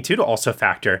another thing, too, to also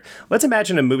factor. Let's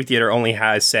imagine a movie theater only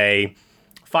has, say,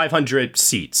 500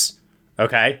 seats,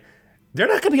 okay? They're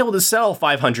not going to be able to sell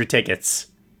 500 tickets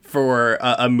for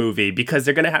a movie because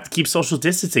they're going to have to keep social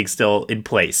distancing still in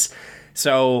place.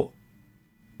 So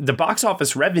the box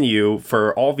office revenue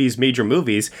for all these major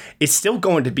movies is still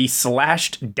going to be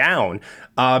slashed down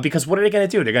because what are they going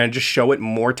to do? They're going to just show it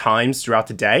more times throughout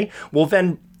the day? Well,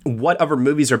 then what other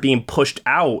movies are being pushed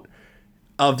out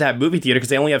of that movie theater because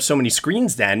they only have so many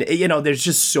screens then? There's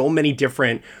just so many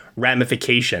different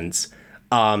ramifications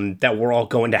that we're all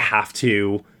going to have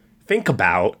to think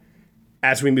about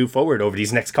as we move forward over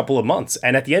these next couple of months.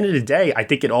 And at the end of the day, I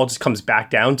think it all just comes back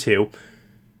down to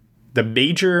the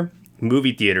major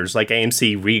movie theaters like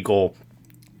AMC, Regal,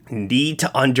 need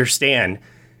to understand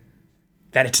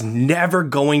that it's never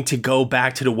going to go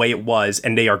back to the way it was,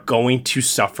 and they are going to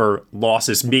suffer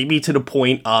losses, maybe to the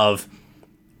point of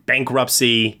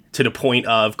bankruptcy, to the point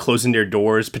of closing their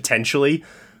doors potentially.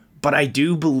 But I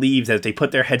do believe that if they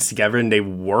put their heads together and they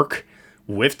work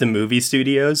with the movie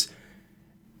studios,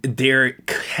 there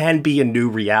can be a new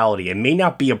reality. It may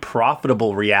not be a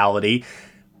profitable reality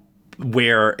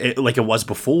like it was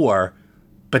before,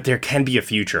 but there can be a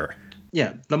future.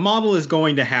 Yeah, the model is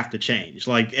going to have to change.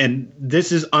 And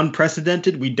this is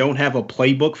unprecedented. We don't have a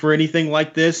playbook for anything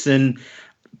like this, and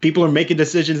people are making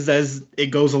decisions as it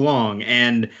goes along.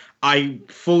 And I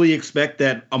fully expect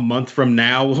that a month from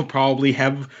now we'll probably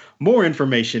have more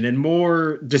information and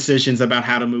more decisions about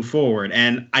how to move forward.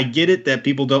 And I get it that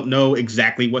people don't know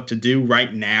exactly what to do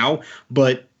right now,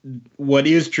 but what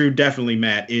is true definitely,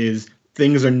 Matt, is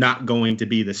things are not going to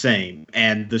be the same.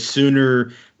 And the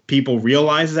sooner people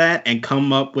realize that and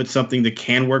come up with something that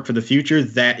can work for the future,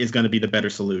 that is going to be the better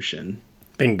solution.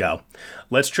 Bingo.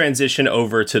 Let's transition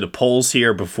over to the polls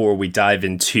here before we dive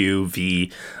into the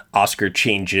Oscar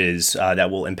changes that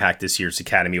will impact this year's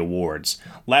Academy Awards.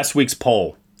 Last week's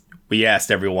poll, we asked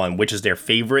everyone which is their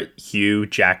favorite Hugh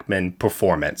Jackman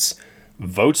performance.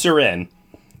 Votes are in.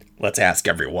 Let's ask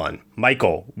everyone.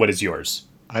 Michael, what is yours?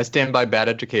 I stand by Bad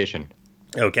Education.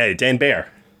 Okay, Dan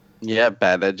Baer. Yeah,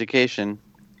 Bad Education.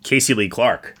 Casey Lee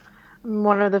Clark. I'm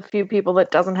one of the few people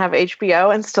that doesn't have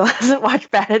HBO and still hasn't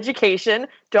watched Bad Education.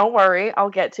 Don't worry,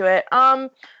 I'll get to it.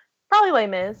 Probably Les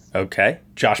Mis. Okay,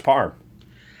 Josh Parham.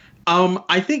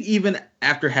 I think even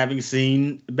after having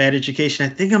seen Bad Education, I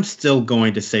think I'm still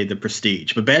going to say The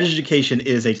Prestige. But Bad Education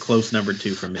is a close number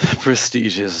 2 for me. The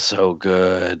Prestige is so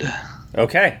good.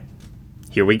 Okay,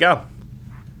 here we go.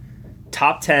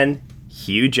 Top 10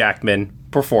 Hugh Jackman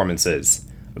performances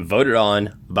voted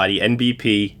on by the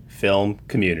NBP film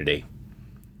community.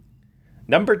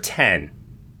 Number 10.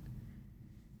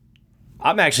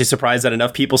 I'm actually surprised that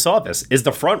enough people saw this. Is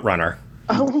The Front Runner.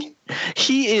 Oh,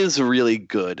 he is really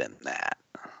good in that.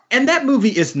 And that movie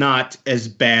is not as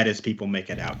bad as people make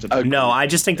it out to be. No, I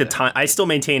just think I still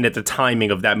maintain that the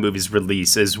timing of that movie's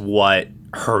release is what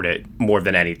hurt it more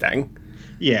than anything.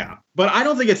 Yeah, but I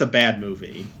don't think it's a bad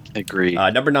movie. Agreed.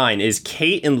 Number 9 is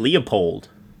Kate and Leopold.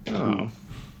 Oh.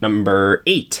 Number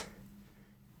 8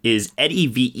 is Eddie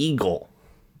v. Eagle.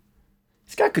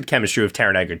 He's got good chemistry with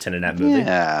Taron Egerton in that movie.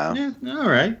 Yeah. All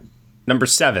right. Number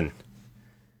 7.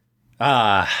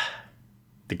 The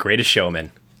Greatest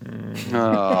Showman.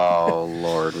 Oh,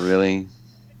 Lord, really?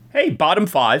 Hey, bottom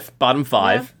 5.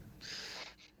 Yeah.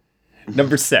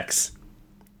 Number 6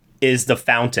 is The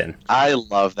Fountain. I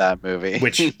love that movie.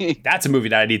 Which, that's a movie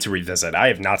that I need to revisit. I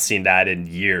have not seen that in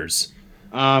years.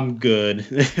 I'm good.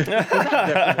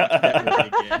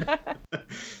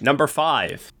 Number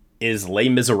 5 is Les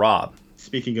Miserables.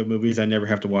 Speaking of movies I never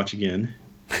have to watch again.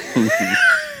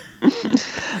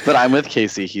 But I'm with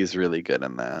Casey. He's really good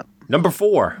in that. Number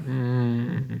 4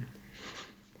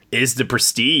 is The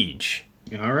Prestige.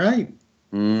 All right.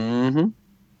 Mm-hmm.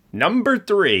 Number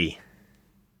 3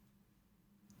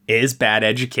 is Bad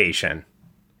Education.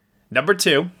 Number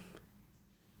 2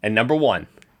 and number 1.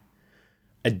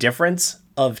 A difference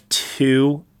of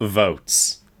 2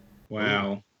 votes.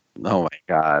 Wow. Oh my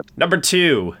God. Number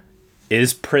 2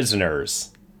 is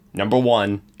Prisoners. Number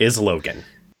 1 is Logan.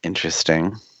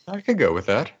 Interesting. I could go with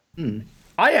that.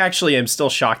 I actually am still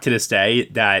shocked to this day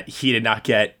that he did not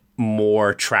get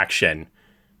more traction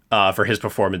for his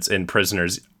performance in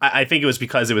Prisoners. I think it was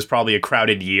because it was probably a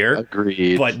crowded year.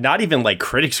 Agreed. But not even like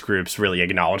critics groups really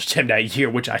acknowledged him that year,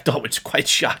 which I thought was quite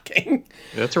shocking.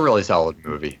 It's a really solid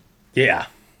movie. Yeah.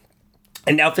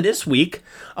 And now for this week,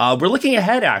 we're looking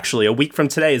ahead, actually. A week from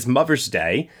today is Mother's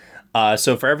Day.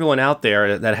 So for everyone out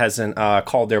there that hasn't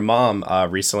called their mom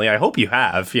recently, I hope you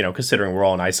have, considering we're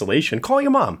all in isolation. Call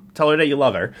your mom. Tell her that you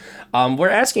love her. We're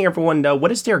asking everyone,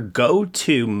 what is their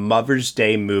go-to Mother's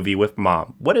Day movie with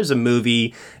mom? What is a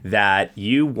movie that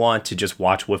you want to just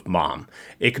watch with mom?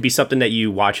 It could be something that you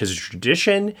watch as a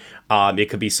tradition. It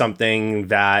could be something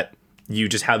that you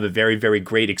just have a very, very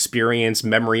great experience,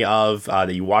 memory of,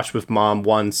 that you watched with mom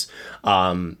once.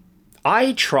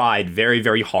 I tried very,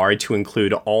 very hard to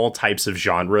include all types of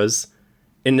genres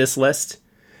in this list.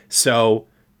 So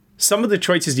some of the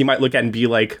choices you might look at and be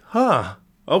like,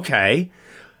 okay.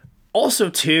 Also,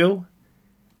 too,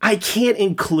 I can't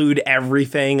include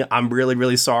everything. I'm really,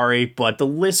 really sorry, but the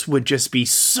list would just be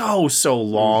so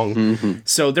long. Mm-hmm.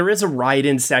 So there is a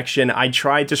write-in section. I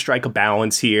tried to strike a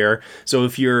balance here. So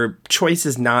if your choice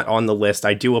is not on the list,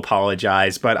 I do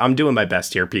apologize, but I'm doing my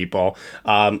best here, people.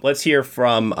 Let's hear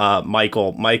from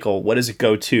Michael. Michael, what is a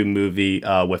go-to movie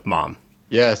with mom?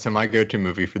 Yeah, so my go-to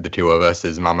movie for the two of us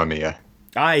is Mamma Mia.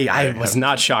 I was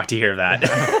not shocked to hear that.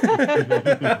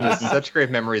 Such great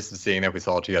memories of seeing that we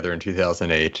saw it together in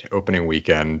 2008, opening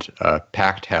weekend,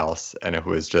 packed house, and it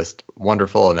was just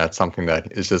wonderful, and that's something that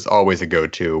is just always a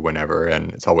go-to whenever,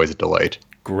 and it's always a delight.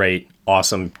 Great.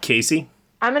 Awesome. Casey?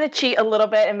 I'm going to cheat a little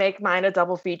bit and make mine a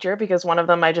double feature because one of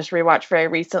them I just rewatched very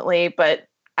recently, but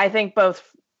I think both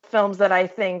films that I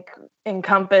think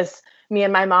encompass me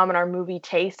and my mom and our movie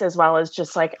taste, as well as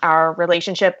just like our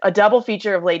relationship. A double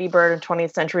feature of Lady Bird and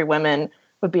 20th Century Women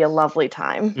would be a lovely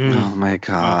time. Oh my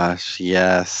gosh,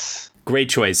 yes. Great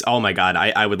choice. Oh my God,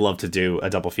 I would love to do a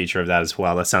double feature of that as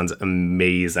well. That sounds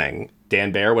amazing.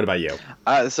 Dan Baer, what about you?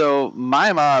 So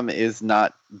my mom is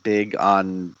not big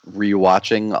on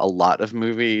rewatching a lot of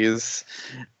movies,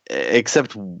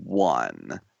 except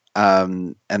one.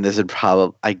 And this would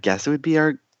probably, I guess it would be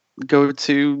our go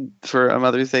to for a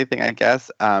Mother's Day thing, I guess.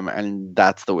 And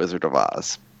that's The Wizard of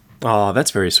Oz. Oh,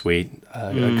 that's very sweet.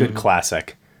 A good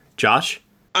classic. Josh?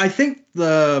 I think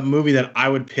the movie that I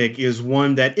would pick is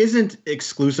one that isn't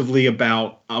exclusively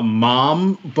about a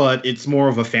mom, but it's more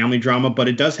of a family drama, but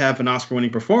it does have an Oscar-winning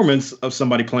performance of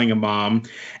somebody playing a mom,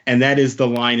 and that is The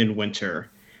Lion in Winter.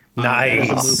 Nice.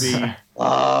 It's a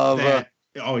movie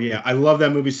oh yeah, I love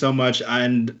that movie so much,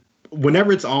 and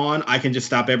whenever it's on, I can just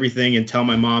stop everything and tell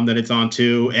my mom that it's on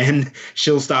too, and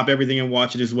she'll stop everything and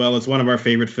watch it as well. It's one of our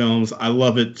favorite films. I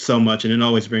love it so much, and it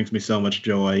always brings me so much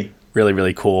joy. Really,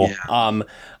 really cool. Yeah.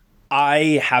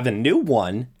 I have a new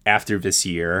one after this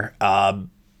year.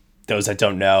 Those that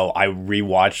don't know, I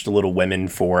rewatched Little Women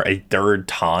for a third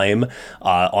time.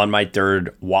 On my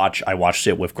third watch, I watched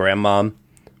it with grandmom,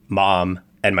 mom,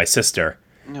 and my sister.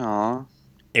 Aww.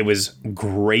 It was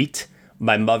great.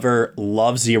 My mother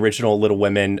loves the original Little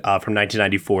Women from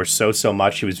 1994 so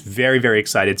much. She was very, very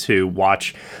excited to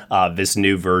watch this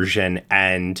new version.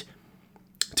 And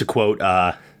to quote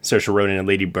Saoirse Ronan and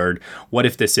Lady Bird, what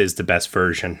if this is the best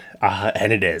version?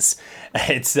 And it is.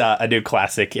 It's a new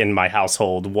classic in my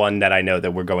household, one that I know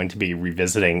that we're going to be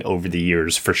revisiting over the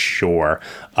years for sure.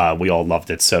 We all loved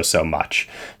it so much.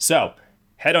 So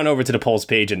head on over to the polls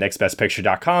page at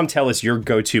nextbestpicture.com. Tell us your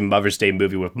go-to Mother's Day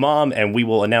movie with mom, and we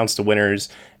will announce the winners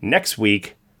next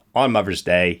week on Mother's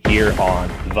Day here on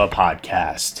the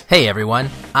podcast. Hey everyone,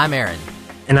 I'm Aaron.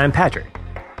 And I'm Patrick.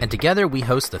 And together we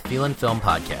host the Feelin' Film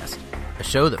Podcast, a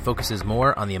show that focuses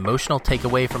more on the emotional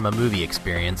takeaway from a movie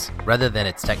experience rather than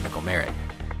its technical merit.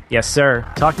 Yes, sir.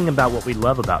 Talking about what we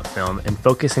love about film and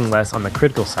focusing less on the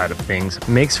critical side of things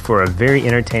makes for a very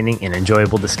entertaining and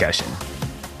enjoyable discussion.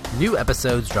 New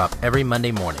episodes drop every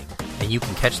Monday morning, and you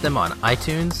can catch them on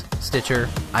iTunes, Stitcher,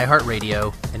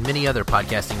 iHeartRadio, and many other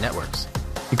podcasting networks.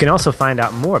 You can also find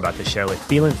out more about the show at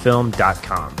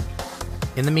feelinfilm.com.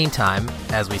 In the meantime,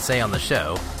 as we say on the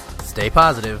show, stay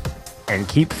positive and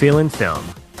keep feeling film.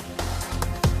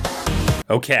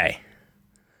 Okay.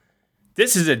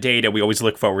 This is a day that we always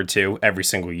look forward to every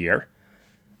single year.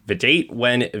 The date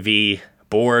when the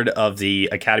board of the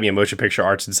Academy of Motion Picture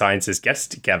Arts and Sciences gets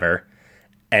together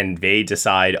and they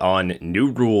decide on new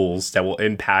rules that will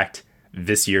impact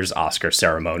this year's Oscar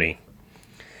ceremony.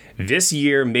 This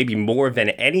year, maybe more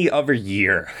than any other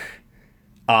year,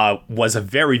 was a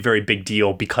very, very big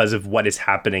deal because of what is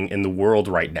happening in the world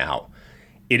right now.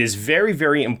 It is very,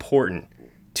 very important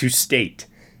to state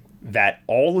that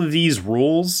all of these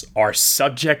rules are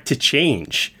subject to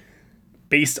change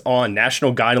based on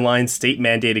national guidelines,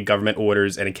 state-mandated government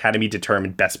orders, and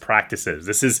Academy-determined best practices.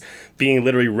 This is being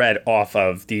literally read off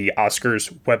of the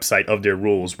Oscars website of their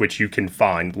rules, which you can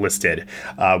find listed.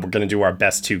 We're going to do our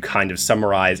best to kind of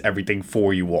summarize everything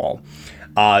for you all.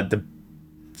 The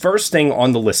first thing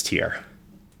on the list here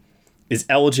is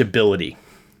eligibility.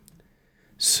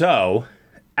 So,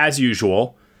 as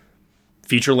usual,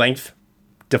 feature length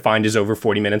defined as over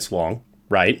 40 minutes long,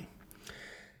 right?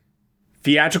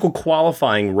 Theatrical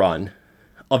qualifying run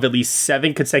of at least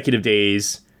 7 consecutive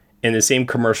days in the same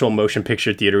commercial motion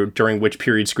picture theater, during which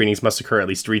period screenings must occur at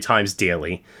least 3 times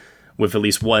daily, with at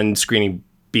least one screening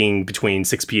being between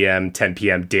 6 p.m., 10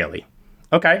 p.m. daily.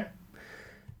 Okay.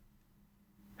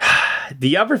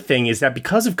 The other thing is that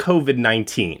because of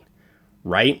COVID-19,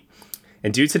 right,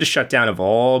 and due to the shutdown of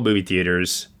all movie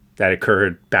theaters that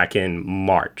occurred back in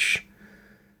March,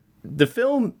 the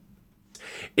film,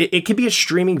 it could be a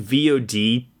streaming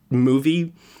VOD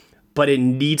movie, but it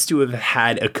needs to have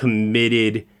had a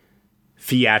committed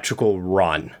theatrical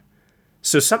run.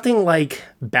 So something like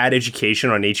Bad Education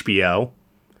on HBO,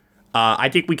 I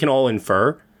think we can all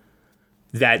infer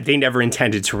that they never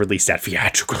intended to release that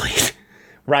theatrically,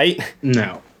 right?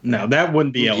 No, that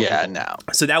wouldn't be eligible. Yeah, no.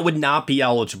 So that would not be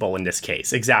eligible in this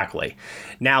case. Exactly.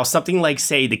 Now, something like,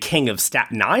 say, The King of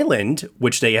Staten Island,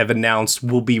 which they have announced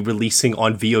will be releasing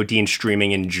on VOD and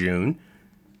streaming in June,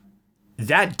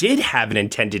 that did have an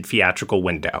intended theatrical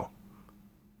window.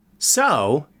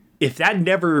 So, if that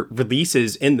never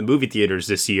releases in the movie theaters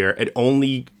this year, it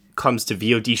only comes to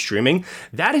VOD streaming,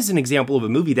 that is an example of a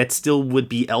movie that still would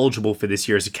be eligible for this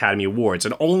year's Academy Awards,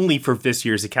 and only for this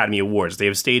year's Academy Awards. They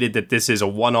have stated that this is a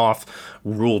one-off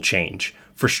rule change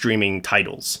for streaming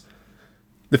titles.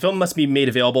 The film must be made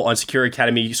available on Secure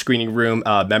Academy Screening Room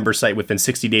member site within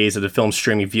 60 days of the film's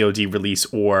streaming VOD release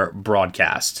or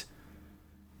broadcast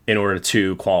in order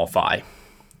to qualify.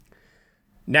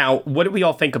 Now, what do we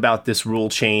all think about this rule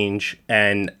change,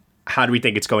 and how do we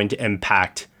think it's going to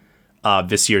impact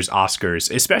this year's Oscars,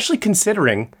 especially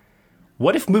considering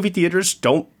what if movie theaters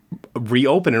don't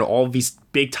reopen and all these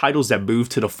big titles that move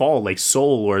to the fall, like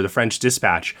Soul or The French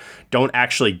Dispatch, don't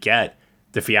actually get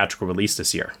the theatrical release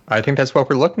this year. I think that's what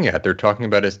we're looking at. They're talking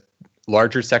about a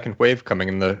larger second wave coming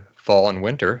in the fall and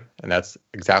winter, and that's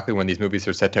exactly when these movies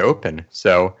are set to open.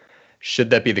 So should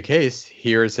that be the case,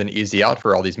 here's an easy out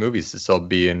for all these movies to still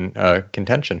be in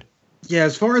contention. Yeah,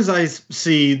 as far as I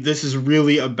see, this is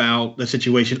really about the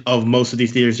situation of most of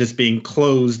these theaters just being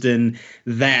closed, and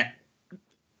that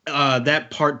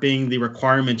part being the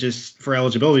requirement just for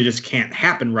eligibility just can't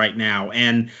happen right now.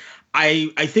 And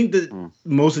I think that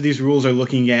most of these rules are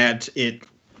looking at it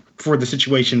for the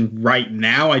situation right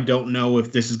now. I don't know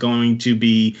if this is going to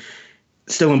be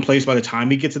still in place by the time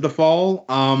we get to the fall.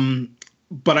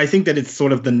 But I think that it's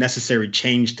sort of the necessary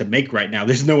change to make right now.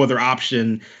 There's no other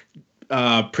option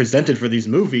presented for these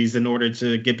movies in order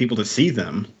to get people to see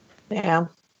them. Yeah.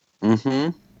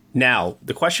 Mm-hmm. Now,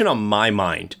 the question on my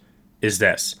mind is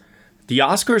this. The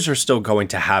Oscars are still going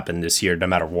to happen this year no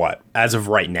matter what, as of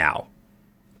right now.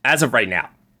 As of right now.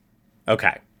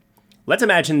 Okay. Let's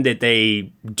imagine that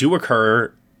they do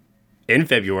occur in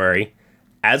February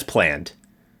as planned.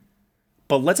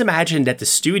 But let's imagine that the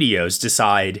studios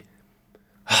decide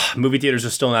movie theaters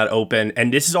are still not open.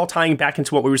 And this is all tying back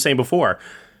into what we were saying before.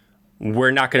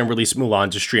 We're not going to release Mulan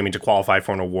to streaming to qualify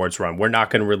for an awards run. We're not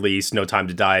going to release No Time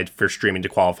to Die for streaming to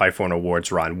qualify for an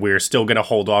awards run. We're still going to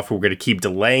hold off. We're going to keep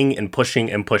delaying and pushing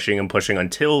and pushing and pushing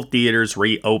until theaters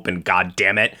reopen. God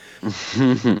damn it.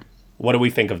 What do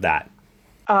we think of that?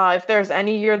 If there's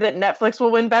any year that Netflix will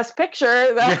win Best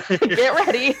Picture, get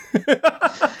ready.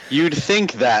 You'd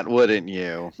think that, wouldn't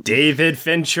you? David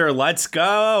Fincher, let's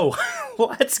go.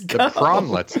 Let's go. The Prom,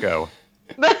 let's go.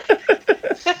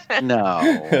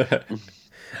 No.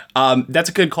 That's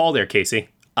a good call there, Casey.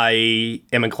 I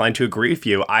am inclined to agree with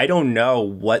you. I don't know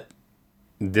what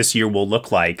this year will look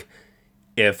like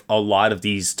if a lot of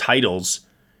these titles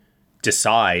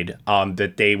decide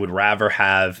that they would rather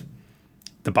have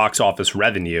the box office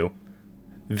revenue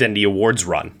than the awards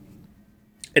run.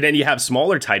 And then you have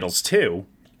smaller titles too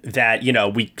that,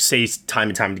 we say time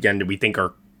and time again that we think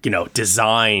are,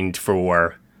 designed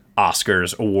for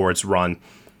Oscars awards run.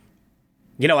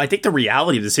 I think the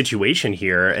reality of the situation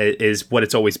here is what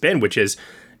it's always been, which is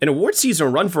an award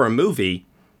season run for a movie.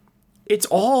 It's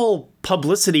all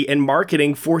publicity and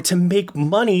marketing to make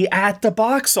money at the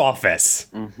box office.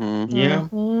 Mm-hmm. Yeah.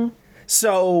 Mm-hmm.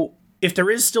 So if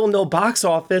there is still no box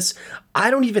office,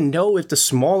 I don't even know if the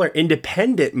smaller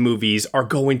independent movies are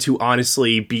going to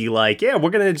honestly be like, yeah, we're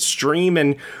going to stream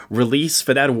and release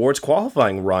for that awards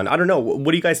qualifying run. I don't know. What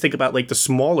do you guys think about the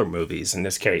smaller movies in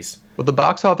this case? Well, the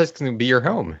box office can be your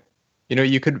home.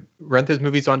 You could rent those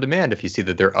movies on demand if you see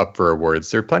that they're up for awards.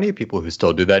 There are plenty of people who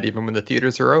still do that even when the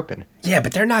theaters are open. Yeah,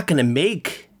 but they're not going to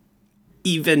make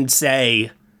even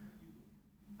say,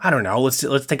 I don't know.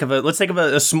 Let's think of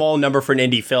a small number for an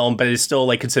indie film, but it's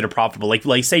still considered profitable. Like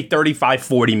say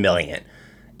 35-40 million.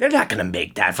 They're not going to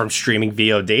make that from streaming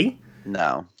VOD.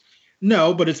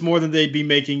 No, but it's more than they'd be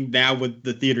making now with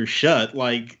the theater shut.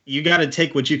 You got to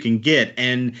take what you can get.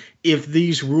 And if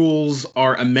these rules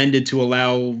are amended to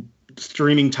allow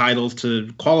streaming titles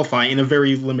to qualify in a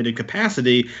very limited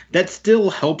capacity, that still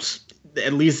helps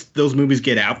at least those movies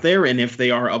get out there. And if they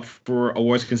are up for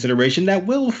awards consideration, that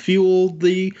will fuel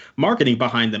the marketing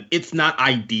behind them. It's not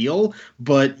ideal,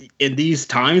 but in these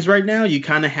times right now, you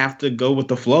kind of have to go with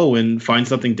the flow and find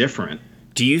something different.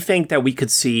 Do you think that we could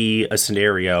see a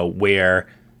scenario where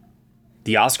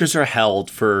the Oscars are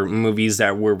held for movies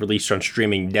that were released on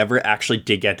streaming, never actually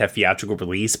did get that theatrical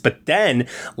release, but then,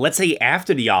 let's say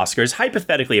after the Oscars,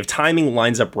 hypothetically, if timing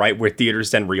lines up right where theaters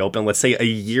then reopen, let's say a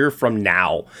year from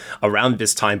now, around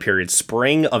this time period,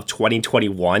 spring of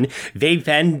 2021, they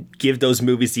then give those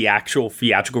movies the actual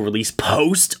theatrical release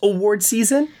post-award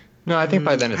season? No, I think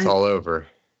by then it's all over.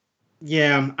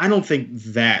 Yeah, I don't think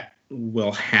that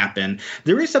will happen.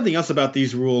 There is something else about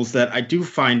these rules that I do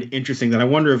find interesting that I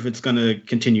wonder if it's going to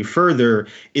continue further,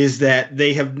 is that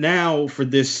they have now for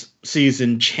this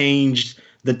season changed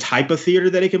the type of theater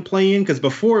that it can play in, because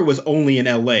before it was only in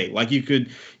LA. You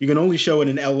can only show it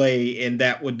in LA and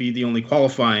that would be the only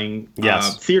qualifying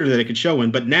theater that it could show in.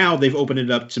 But now they've opened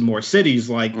it up to more cities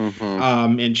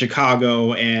in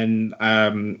Chicago and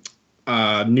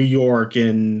New York,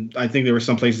 and I think there were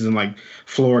some places in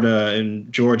Florida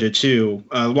and Georgia too,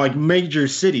 major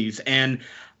cities. And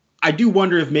I do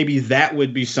wonder if maybe that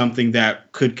would be something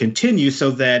that could continue,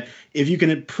 so that if you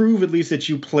can prove at least that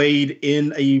you played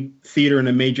in a theater in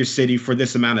a major city for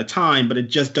this amount of time, but it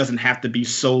just doesn't have to be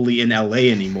solely in LA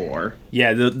anymore.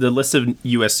 Yeah, the list of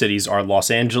U.S. cities are Los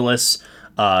Angeles,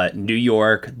 New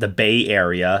York, the Bay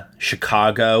Area,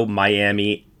 Chicago,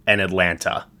 Miami, and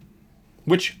Atlanta.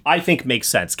 Which I think makes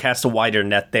sense. Cast a wider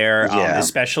net there,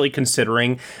 especially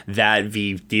considering that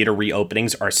the theater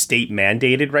reopenings are state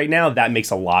mandated right now. That makes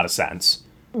a lot of sense.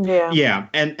 Yeah,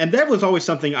 and that was always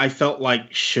something I felt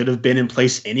like should have been in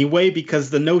place anyway, because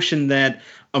the notion that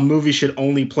a movie should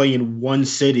only play in one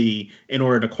city in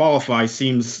order to qualify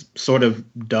seems sort of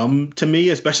dumb to me,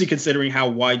 especially considering how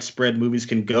widespread movies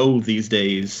can go these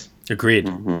days. Agreed.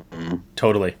 Mm-hmm.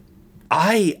 Totally.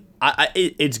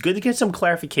 It's good to get some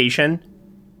clarification,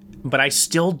 but I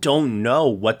still don't know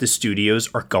what the studios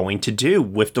are going to do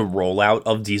with the rollout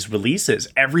of these releases.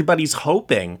 Everybody's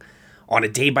hoping on a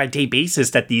day-by-day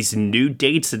basis that these new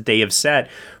dates that they have set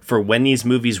for when these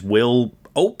movies will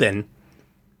open,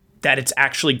 that it's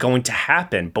actually going to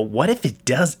happen. But what if it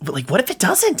does? Like, what if it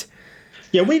doesn't?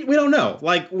 Yeah, we don't know.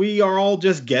 Like, we are all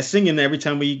just guessing, and every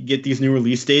time we get these new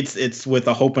release dates, it's with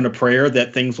a hope and a prayer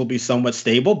that things will be somewhat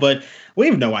stable, but we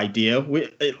have no idea.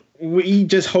 We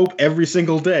just hope every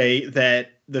single day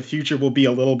that the future will be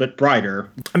a little bit brighter.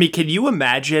 I mean, can you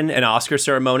imagine an Oscar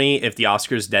ceremony if the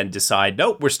Oscars then decide,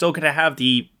 nope, we're still gonna have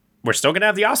the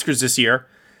Oscars this year,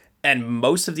 and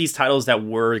most of these titles that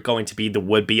were going to be the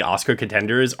would-be Oscar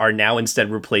contenders are now instead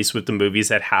replaced with the movies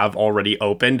that have already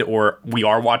opened or we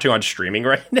are watching on streaming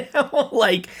right now?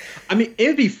 Like, I mean,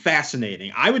 it'd be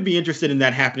fascinating. I would be interested in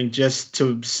that happening just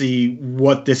to see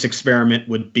what this experiment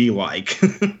would be like.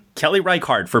 Kelly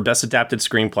Reichardt for Best Adapted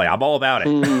Screenplay. I'm all about it.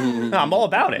 I'm all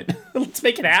about it. Let's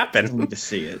make it happen. I need to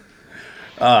see it.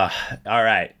 All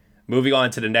right. Moving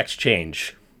on to the next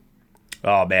change.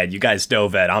 Oh, man, you guys know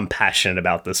that I'm passionate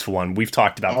about this one. We've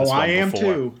talked about this one before. I am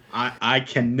too. I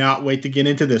cannot wait to get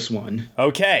into this one.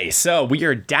 Okay, so we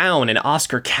are down an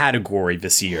Oscar category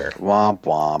this year. Womp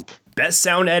womp. Best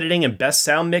sound editing and best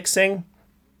sound mixing.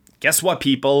 Guess what,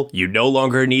 people? You no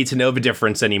longer need to know the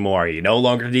difference anymore. You no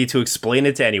longer need to explain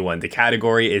it to anyone. The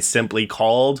category is simply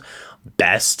called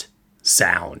Best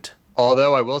Sound.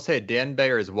 Although I will say Dan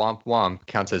Bayer's Womp Womp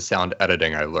counts as sound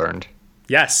editing, I learned.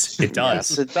 Yes, it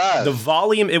does. Yes, it does. The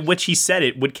volume at which he said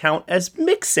it would count as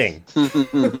mixing.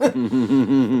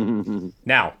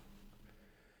 Now,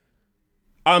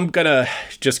 I'm gonna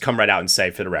just come right out and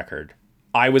say for the record,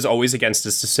 I was always against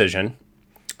this decision.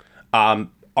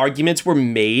 Arguments were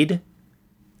made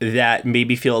that made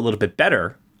me feel a little bit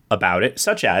better about it,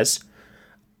 such as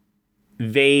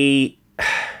the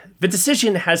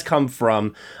decision has come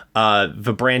from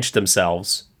the branch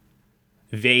themselves.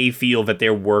 They feel that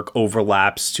their work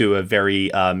overlaps to a very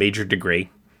major degree.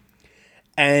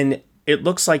 And it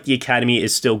looks like the Academy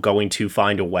is still going to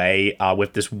find a way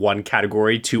with this one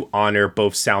category to honor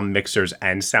both sound mixers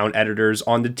and sound editors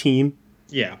on the team.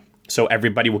 Yeah. So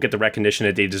everybody will get the recognition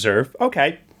that they deserve.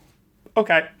 Okay.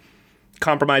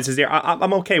 Compromises there.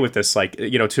 I'm okay with this, like,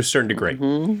 to a certain degree.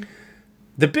 Mm-hmm.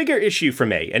 The bigger issue for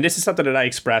me, and this is something that I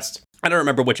expressed, I don't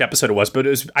remember which episode it was, but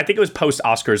I think it was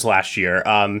post-Oscars last year.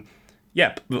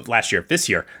 This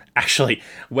year, actually,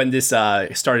 when this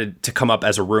started to come up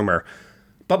as a rumor.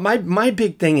 But my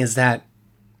big thing is that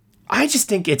I just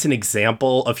think it's an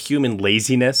example of human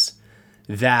laziness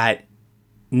that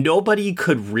nobody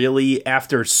could really,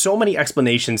 after so many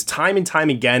explanations, time and time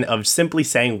again, of simply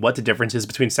saying what the difference is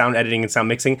between sound editing and sound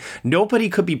mixing, nobody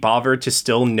could be bothered to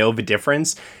still know the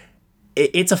difference.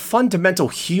 It's a fundamental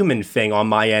human thing on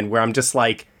my end where I'm just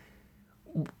like,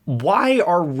 why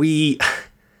are we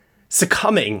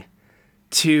succumbing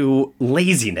to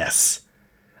laziness?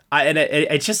 And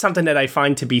it's just something that I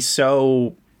find to be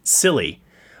so silly.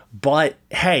 But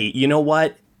hey, you know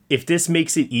what? If this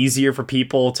makes it easier for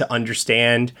people to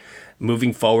understand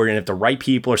moving forward, and if the right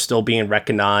people are still being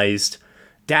recognized,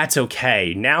 that's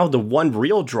okay. Now, the one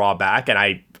real drawback, and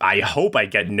I hope I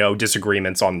get no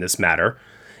disagreements on this matter,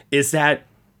 is that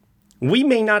we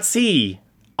may not see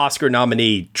Oscar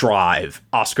nominee Drive,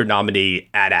 Oscar nominee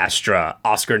Ad Astra,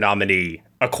 Oscar nominee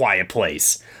A Quiet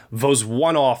Place. Those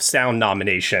one-off sound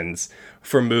nominations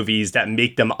for movies that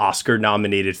make them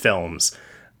Oscar-nominated films.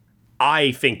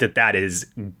 I think that is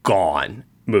gone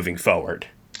moving forward.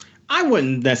 I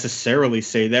wouldn't necessarily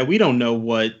say that. We don't know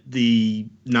what the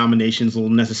nominations will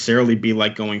necessarily be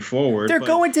like going forward. They're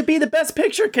going to be the Best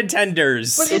Picture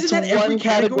contenders. But it's one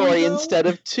category instead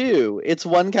of two. It's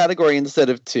one category instead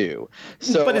of two.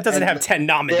 So, but it doesn't have 10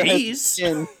 nominees.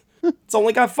 It's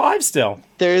only got 5 still.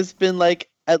 There's been like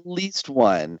at least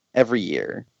one every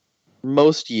year.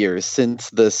 Most years since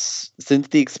the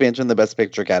expansion of the Best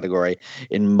Picture category,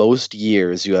 in most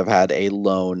years you have had a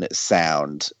lone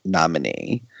sound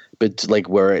nominee. But like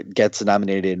where it gets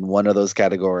nominated in one of those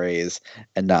categories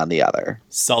and not in the other.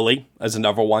 Sully is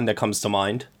another one that comes to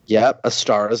mind. Yep, A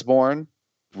Star is Born,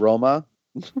 Roma.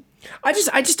 I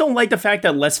just don't like the fact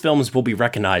that less films will be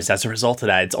recognized as a result of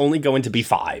that. It's only going to be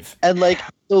 5. And like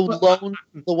the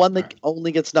one that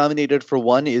only gets nominated for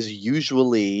 1 is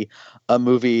usually a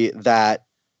movie that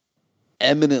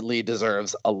eminently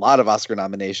deserves a lot of Oscar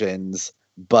nominations,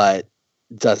 but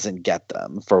doesn't get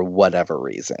them for whatever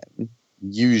reason.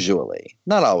 Usually.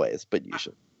 Not always, but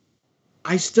usually.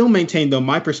 I still maintain, though,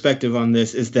 my perspective on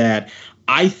this is that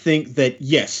I think that,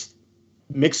 yes,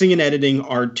 mixing and editing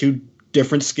are two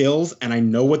different skills, and I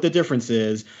know what the difference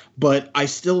is, but I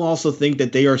still also think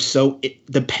that they are so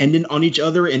dependent on each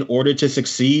other in order to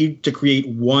succeed, to create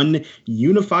one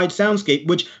unified soundscape,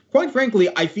 which, quite frankly,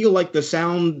 I feel like the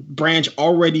sound branch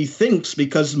already thinks,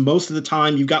 because most of the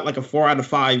time you've got like a 4 out of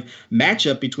 5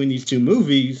 matchup between these two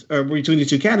movies, or between these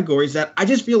two categories, that I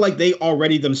just feel like they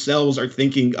already themselves are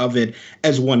thinking of it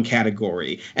as one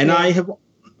category. And I have...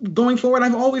 Going forward,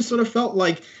 I've always sort of felt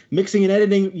like mixing and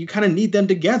editing, you kind of need them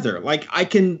together. Like, I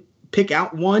can pick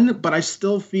out one, but I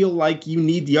still feel like you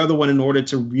need the other one in order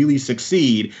to really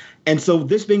succeed. And so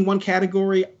this being one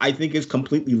category, I think is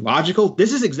completely logical.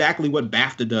 This is exactly what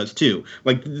BAFTA does too.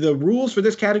 Like, the rules for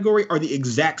this category are the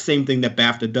exact same thing that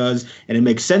BAFTA does, and it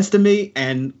makes sense to me,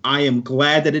 and I am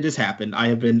glad that it has happened. I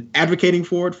have been advocating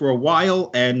for it for a while,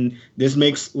 and this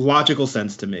makes logical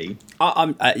sense to me.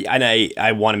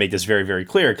 I want to make this very, very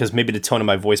clear, because maybe the tone of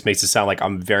my voice makes it sound like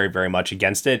I'm very, very much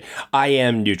against it. I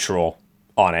am neutral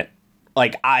on it.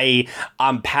 Like,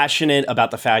 I'm passionate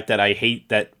about the fact that I hate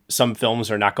that some films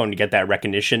are not going to get that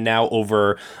recognition now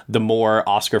over the more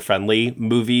Oscar-friendly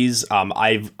movies.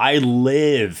 I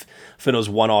live for those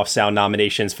one-off sound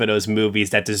nominations for those movies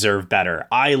that deserve better.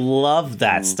 I love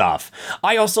that stuff.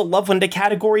 I also love when the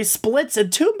category splits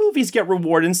and 2 movies get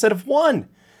rewarded instead of 1.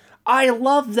 I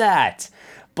love that.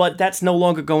 But that's no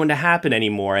longer going to happen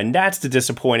anymore, and that's the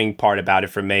disappointing part about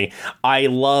it for me. I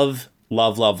love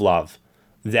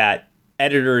that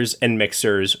editors and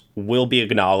mixers will be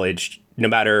acknowledged no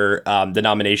matter the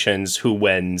nominations, who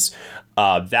wins.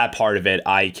 That part of it,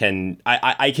 I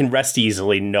can rest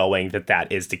easily knowing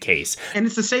that is the case. And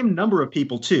it's the same number of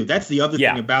people too. That's the other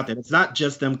thing about that. It's not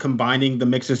just them combining the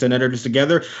mixers and editors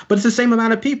together, but it's the same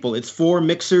amount of people. It's 4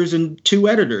 mixers and 2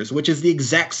 editors, which is the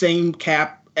exact same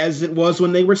cap as it was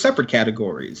when they were separate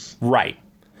categories. Right.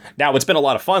 Now, what's been a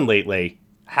lot of fun lately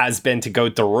has been to go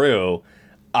through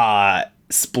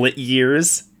split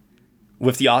years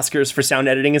with the Oscars for sound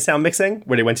editing and sound mixing,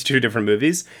 where they went to 2 different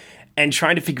movies, and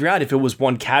trying to figure out if it was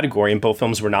one category and both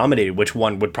films were nominated, which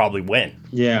one would probably win.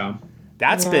 Yeah.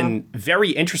 That's been very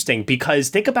interesting, because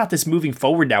think about this moving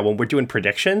forward now when we're doing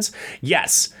predictions.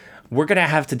 Yes, we're going to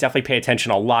have to definitely pay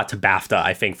attention a lot to BAFTA,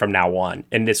 I think, from now on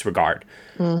in this regard.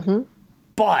 Mm-hmm.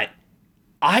 But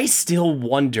I still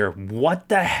wonder what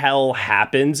the hell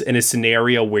happens in a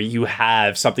scenario where you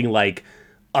have something like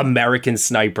American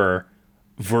Sniper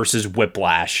versus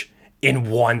Whiplash in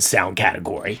one sound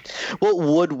category. Well,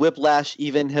 would Whiplash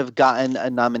even have gotten a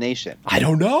nomination? I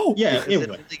don't know. Yeah, it would.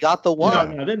 Only got the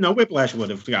 1. No, Whiplash would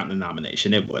have gotten a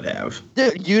nomination. It would have.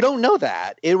 Dude, you don't know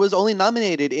that. It was only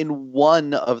nominated in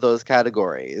 1 of those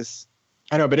categories.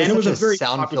 I know, but it was a very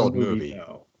sound-filled movie.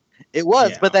 It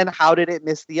was, but then how did it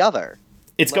miss the other?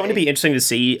 It's going to be interesting to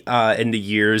see in the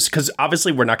years, because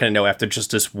obviously we're not going to know after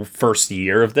just this first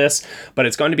year of this, but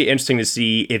it's going to be interesting to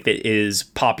see if it is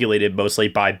populated mostly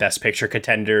by Best Picture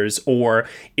contenders, or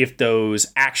if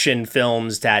those action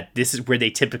films that this is where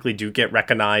they typically do get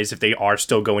recognized, if they are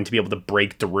still going to be able to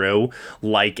break through,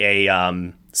 like a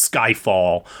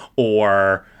Skyfall,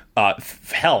 or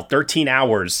hell, 13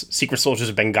 Hours, Secret Soldiers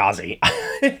of Benghazi.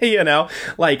 You know,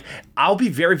 like, I'll be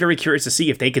very, very curious to see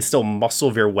if they could still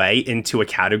muscle their way into a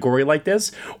category like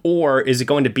this, or is it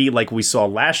going to be like we saw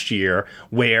last year,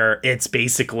 where it's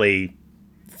basically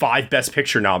 5 Best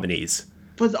Picture nominees?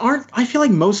 But I feel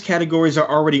like most categories are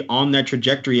already on that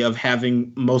trajectory of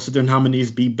having most of their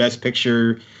nominees be Best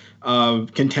Picture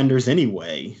contenders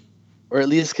anyway. Or at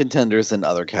least contenders in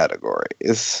other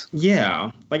categories.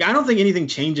 Yeah. Like, I don't think anything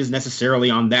changes necessarily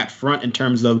on that front in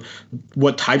terms of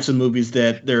what types of movies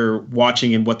that they're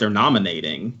watching and what they're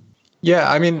nominating.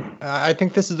 Yeah, I mean, I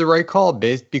think this is the right call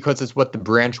because it's what the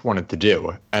branch wanted to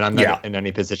do. And I'm not in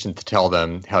any position to tell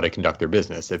them how to conduct their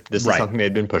business. If this is something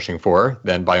they'd been pushing for,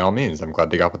 then by all means, I'm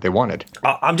glad they got what they wanted.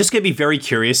 I'm just going to be very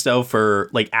curious, though, for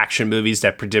like action movies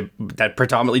that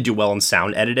predominantly do well in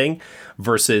sound editing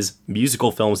versus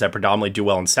musical films that predominantly do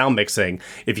well in sound mixing.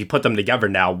 If you put them together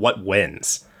now, what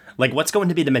wins? Like, what's going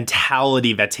to be the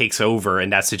mentality that takes over in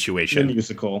that situation? The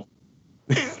musical.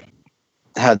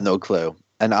 Had no clue.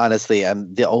 And honestly,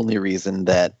 the only reason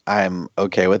that I'm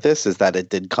okay with this is that it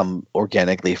did come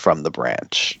organically from the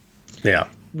branch. Yeah.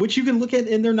 Which you can look at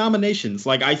in their nominations.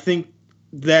 Like, I think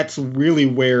that's really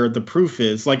where the proof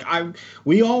is. Like,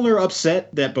 we all are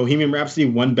upset that Bohemian Rhapsody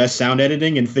won Best Sound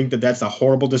Editing and think that that's a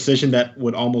horrible decision that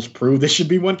would almost prove this should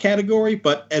be one category.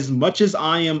 But as much as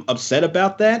I am upset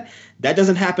about that, that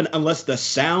doesn't happen unless the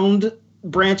sound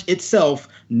branch itself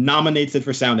nominates it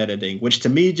for sound editing, which to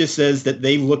me just says that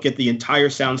they look at the entire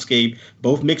soundscape,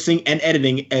 both mixing and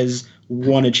editing, as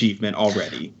one achievement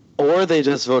already. Or they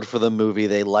just vote for the movie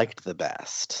they liked the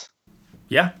best.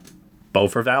 Yeah,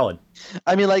 both are valid.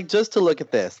 I mean, like, just to look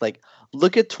at this, like,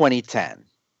 look at 2010.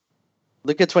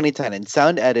 Look at 2010. In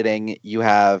sound editing, you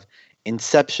have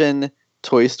Inception,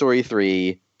 Toy Story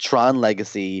 3, Tron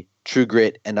Legacy, True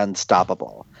Grit, and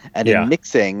Unstoppable. And in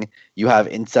mixing, you have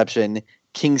Inception,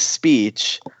 King's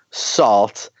Speech,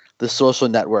 Salt, The Social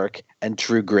Network, and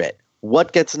True Grit.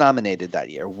 What gets nominated that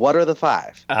year? What are the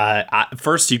 5?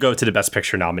 First, you go to the Best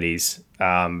Picture nominees.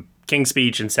 King's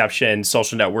Speech, Inception,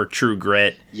 Social Network, True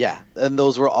Grit. Yeah, and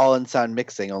those were all in sound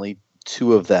mixing. Only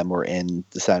 2 of them were in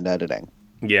the sound editing.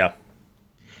 Yeah.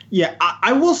 Yeah,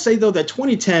 I will say, though, that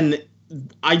 2010,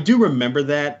 I do remember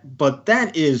that, but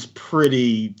that is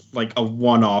pretty, like, a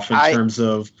one-off in terms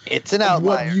of it's an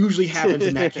outlier. What usually happens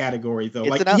in that category, though. It's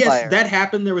like, an outlier. Yes, that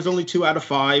happened. There was only 2 out of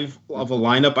 5 of a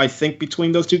lineup, I think,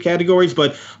 between those 2 categories,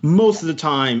 but most of the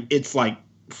time, it's like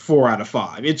 4 out of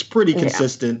 5. It's pretty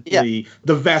consistent. Yeah.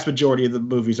 The vast majority of the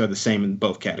movies are the same in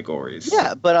both categories.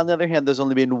 Yeah, but on the other hand, there's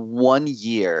only been 1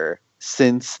 year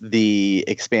since the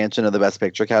expansion of the Best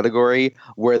Picture category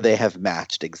where they have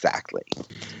matched exactly.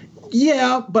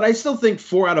 Yeah, but I still think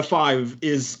 4 out of 5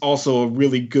 is also a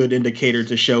really good indicator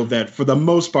to show that for the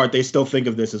most part, they still think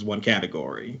of this as one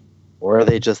category. Or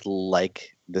they just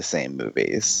like the same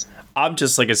movies. I'm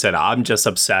just, like I said, I'm just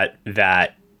upset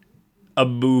that a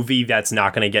movie that's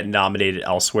not going to get nominated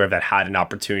elsewhere that had an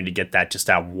opportunity to get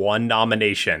that one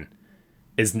nomination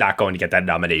is not going to get that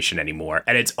nomination anymore.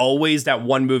 And it's always that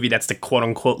one movie that's the quote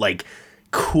unquote, like,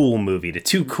 cool movie, the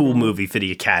too cool movie for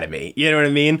the Academy. You know what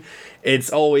I mean? It's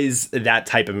always that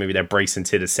type of movie that breaks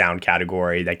into the sound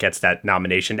category that gets that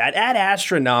nomination. That Ad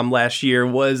Astra nom last year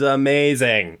was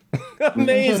amazing.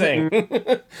 Amazing.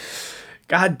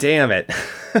 God damn it.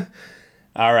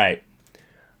 All right.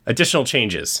 Additional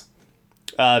changes.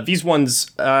 These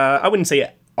ones, I wouldn't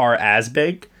say are as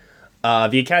big.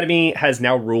 The Academy has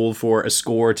now ruled for a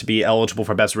score to be eligible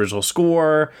for Best Original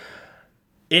Score.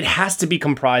 It has to be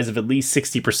comprised of at least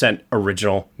 60%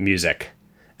 original music,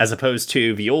 as opposed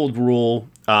to the old rule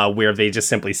where they just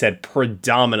simply said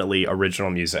predominantly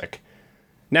original music.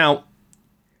 Now,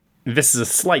 this is a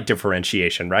slight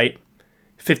differentiation, right?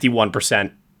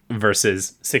 51%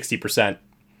 versus 60%.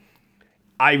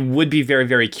 I would be very,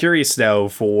 very curious, though,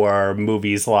 for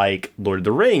movies like Lord of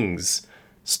the Rings,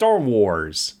 Star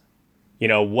Wars,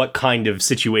 what kind of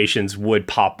situations would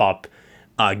pop up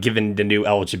given the new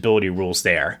eligibility rules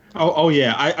there. Oh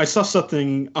yeah. I saw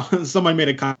something, somebody made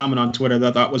a comment on Twitter that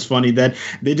I thought was funny, that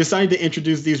they decided to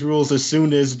introduce these rules as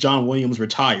soon as John Williams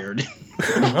retired.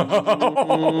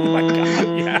 Oh my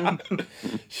God, yeah.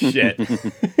 Shit.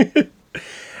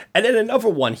 And then another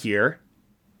one here.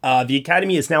 The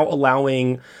Academy is now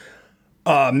allowing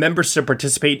members to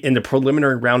participate in the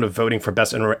preliminary round of voting for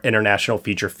Best International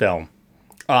Feature Film.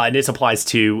 And this applies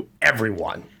to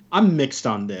everyone. I'm mixed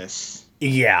on this.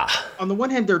 Yeah. On the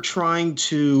one hand, they're trying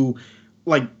to,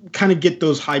 like, kind of get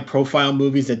those high-profile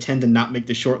movies that tend to not make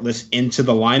the shortlist into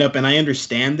the lineup, and I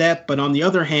understand that. But on the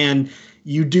other hand,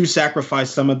 you do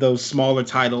sacrifice some of those smaller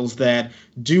titles that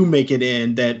do make it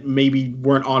in that maybe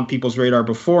weren't on people's radar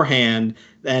beforehand.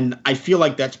 And I feel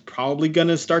like that's probably going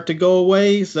to start to go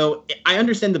away. So I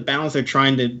understand the balance they're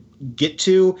trying to get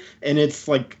to. And it's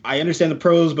like, I understand the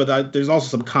pros, but there's also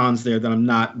some cons there that I'm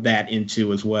not that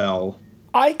into as well.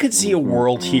 I could see a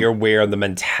world here where the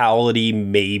mentality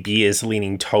maybe is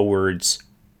leaning towards,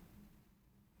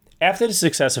 after the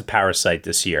success of Parasite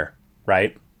this year,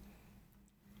 right?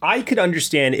 I could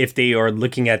understand if they are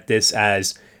looking at this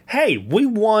as, hey, we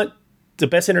want the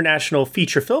Best International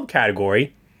Feature Film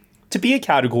category to be a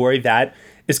category that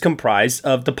is comprised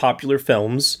of the popular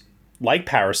films like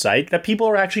Parasite that people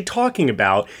are actually talking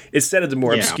about instead of the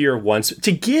more obscure ones,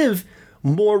 to give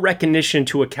more recognition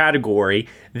to a category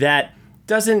that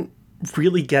doesn't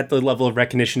really get the level of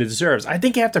recognition it deserves. I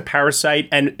think after Parasite,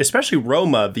 and especially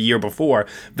Roma the year before,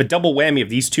 the double whammy of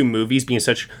these two movies being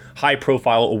such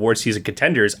high-profile award season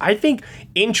contenders, I think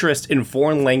interest in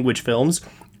foreign language films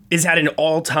is at an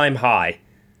all-time high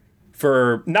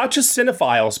for not just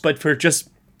cinephiles, but for just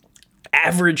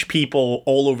average people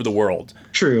all over the world.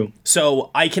 True.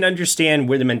 So I can understand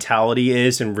where the mentality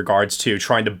is in regards to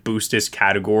trying to boost this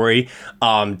category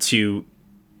to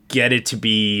get it to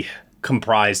be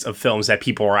comprised of films that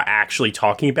people are actually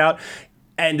talking about.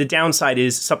 And the downside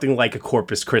is something like a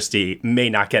Corpus Christi may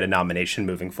not get a nomination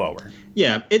moving forward.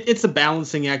 Yeah, it's a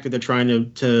balancing act that they're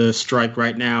trying to strike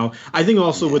right now. I think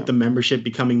also with the membership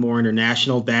becoming more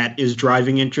international, that is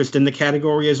driving interest in the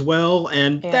category as well.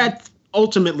 And that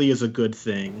ultimately is a good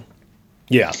thing.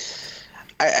 Yeah.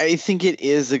 I think it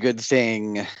is a good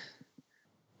thing.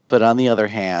 But on the other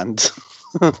hand,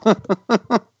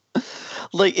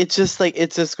 it's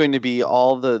just going to be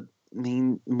all the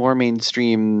more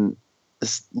mainstream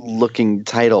looking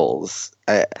titles.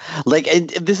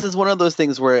 This is one of those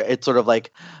things where it's sort of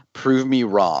like, prove me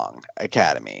wrong,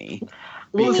 Academy.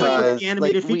 Well, it's like the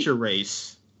animated feature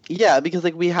race. Yeah, because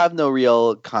we have no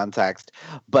real context,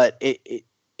 but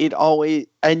it always,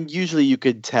 and usually you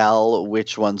could tell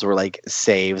which ones were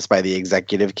saves by the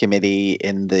executive committee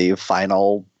in the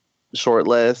final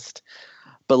shortlist.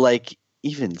 But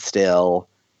even still,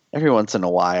 every once in a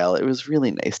while, it was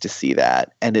really nice to see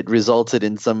that. And it resulted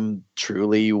in some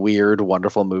truly weird,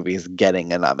 wonderful movies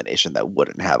getting a nomination that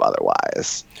wouldn't have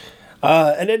otherwise.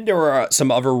 And then there were some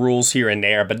other rules here and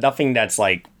there, but nothing that's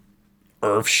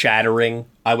earth-shattering,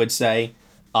 I would say.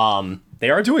 They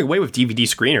are doing away with DVD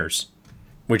screeners,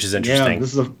 which is interesting. Yeah,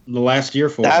 this is the last year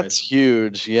for That's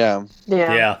huge, yeah.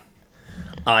 Yeah.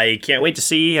 I can't wait to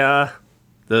see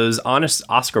those honest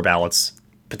Oscar ballots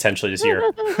potentially this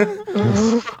year.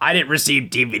 I didn't receive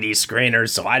DVD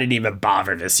screeners, so I didn't even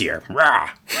bother this year. Rah!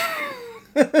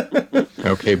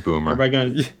 Okay, boomer.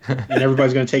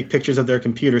 Everybody's going to take pictures of their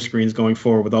computer screens going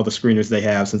forward with all the screeners they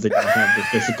have, since they don't have the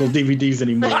physical DVDs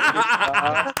anymore.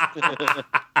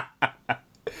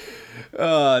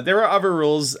 There are other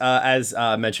rules, as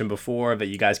mentioned before, that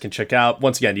you guys can check out.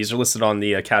 Once again, these are listed on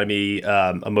the Academy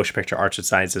of Motion Picture Arts and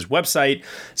Sciences website.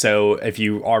 So if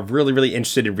you are really, really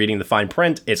interested in reading the fine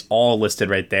print, it's all listed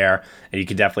right there. And you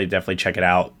can definitely check it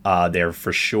out there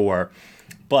for sure.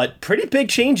 But pretty big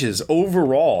changes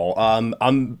overall.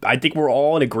 I think we're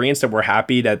all in agreement that we're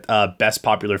happy that Best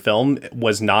Popular Film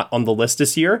was not on the list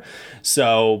this year.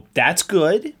 So that's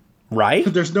good. Right?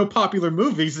 There's no popular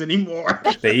movies anymore.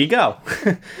 There you go.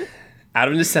 Out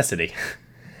of necessity.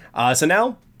 So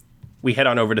now we head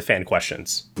on over to fan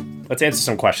questions. Let's answer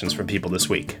some questions from people this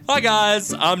week. Hi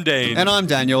guys, I'm Dean. And I'm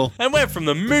Daniel. And we're from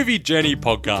the Movie Journey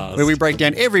podcast, where we break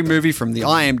down every movie from the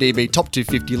IMDb Top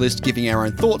 250 list, giving our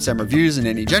own thoughts and reviews and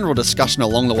any general discussion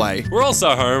along the way. We're also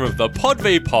home of the Pod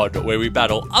v Pod, where we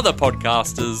battle other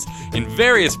podcasters in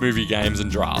various movie games and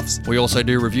drafts. We also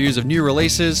do reviews of new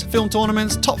releases, film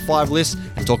tournaments, top 5 lists,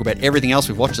 and talk about everything else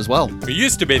we've watched as well. We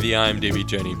used to be the IMDb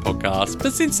Journey podcast,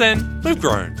 but since then, we've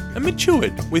grown and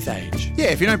matured with age. Yeah,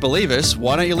 if you don't believe us,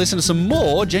 why don't you listen to some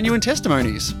more genuine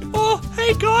testimonies? Oh,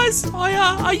 hey guys,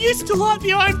 I used to like the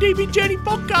IMDb Journey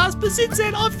podcast, but since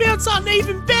then I've found something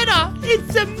even better.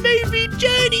 It's the Movie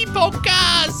Journey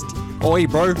podcast. Oi,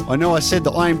 bro, I know I said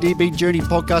the IMDb Journey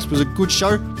podcast was a good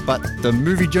show, but the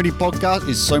Movie Journey podcast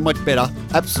is so much better.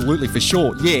 Absolutely, for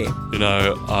sure, yeah. You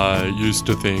know, I used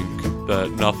to think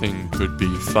that nothing could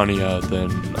be funnier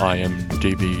than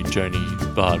IMDb Journey,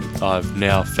 but I've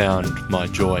now found my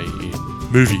joy in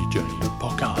Movie Journey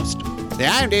podcast. The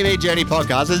IMDb Journey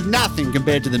podcast is nothing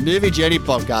compared to the Movie Journey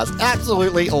podcast.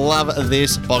 Absolutely love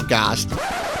this podcast.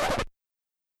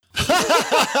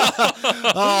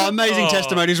 Oh, amazing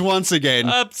testimonies once again.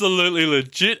 Absolutely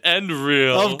legit and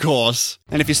real. Of course.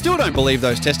 And if you still don't believe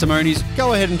those testimonies,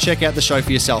 go ahead and check out the show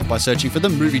for yourself by searching for the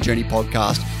Movie Journey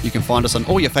podcast. You can find us on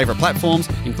all your favourite platforms,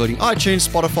 including iTunes,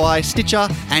 Spotify, Stitcher,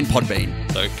 and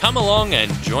Podbean. So come along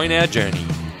and join our journey.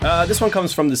 This one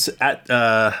comes from at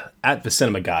the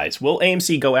Cinema Guys. Will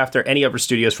AMC go after any other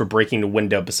studios for breaking the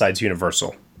window besides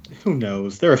Universal? Who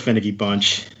knows? They're a finicky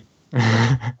bunch.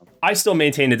 I still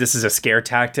maintain that this is a scare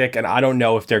tactic, and I don't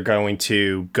know if they're going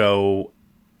to go...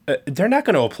 they're not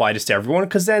going to apply this to everyone,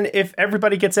 because then if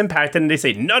everybody gets impacted and they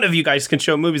say, none of you guys can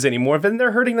show movies anymore, then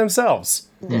they're hurting themselves.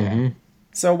 Mm-hmm.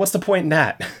 So what's the point in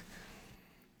that?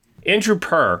 Andrew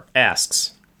Purr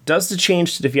asks, does the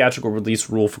change to the theatrical release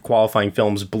rule for qualifying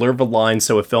films blur the line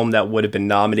so a film that would have been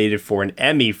nominated for an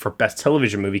Emmy for Best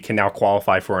Television Movie can now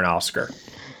qualify for an Oscar?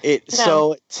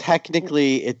 So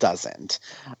technically it doesn't.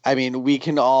 I mean, we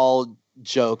can all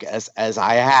joke as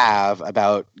I have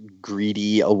about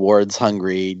greedy, awards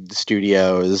hungry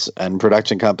studios and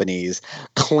production companies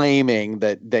claiming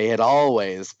that they had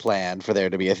always planned for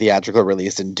there to be a theatrical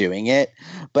release and doing it,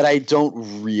 but I don't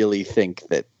really think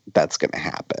that that's going to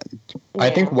happen.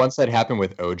 I think once that happened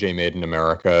with OJ Made in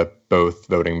America, both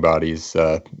voting bodies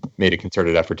made a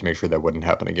concerted effort to make sure that wouldn't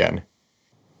happen again.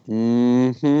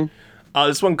 Mm-hmm.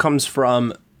 This one comes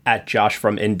from At Josh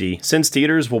from Indy. Since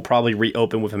theaters will probably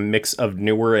reopen with a mix of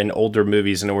newer and older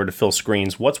movies in order to fill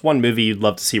screens, what's one movie you'd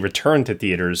love to see return to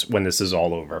theaters when this is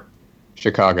all over?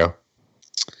 Chicago.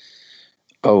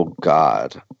 Oh,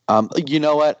 God. You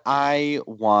know what? I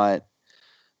want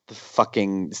the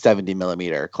fucking 70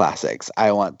 millimeter classics.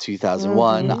 I want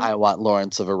 2001. Mhm. I want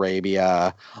Lawrence of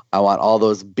Arabia. I want all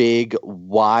those big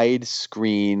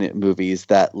widescreen movies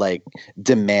that like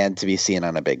demand to be seen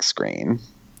on a big screen.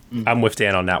 I'm with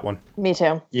Dan on that one. Me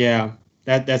too. Yeah,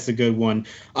 that's a good one.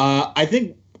 I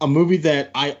think a movie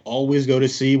that I always go to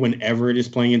see whenever it is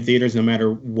playing in theaters, no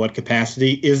matter what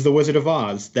capacity, is The Wizard of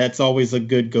Oz. That's always a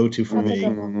good go-to for me.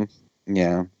 Mm-hmm.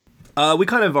 Yeah. We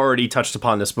kind of already touched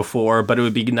upon this before, but it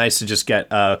would be nice to just get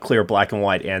a clear black and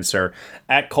white answer.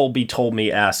 At Colby Told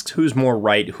Me asks, who's more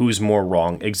right, who's more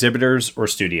wrong, exhibitors or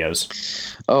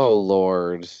studios? Oh,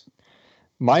 Lord.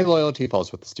 My loyalty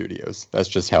falls with the studios. That's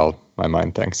just how my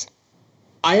mind thinks.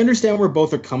 I understand where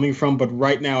both are coming from, but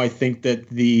right now I think that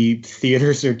the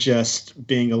theaters are just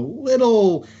being a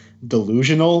little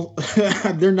delusional.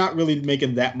 They're not really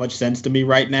making that much sense to me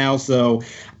right now, so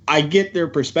I get their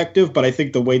perspective, but I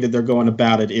think the way that they're going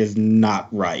about it is not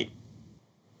right.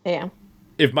 Yeah.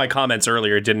 If my comments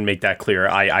earlier didn't make that clear,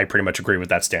 I pretty much agree with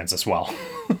that stance as well.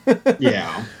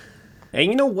 Yeah. And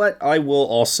you know what? I will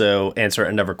also answer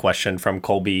another question from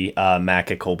Colby Mack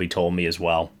at Colby Told Me as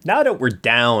well. Now that we're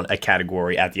down a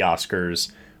category at the Oscars,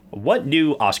 what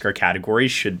new Oscar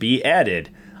categories should be added?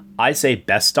 I say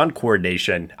best stunt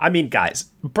coordination. I mean, guys,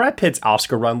 Brad Pitt's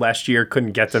Oscar run last year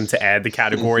couldn't get them to add the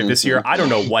category this year. I don't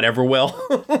know whatever will.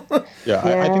 Yeah,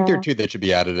 I think there are two that should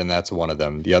be added, and that's one of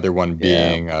them. The other one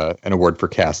being an award for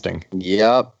casting.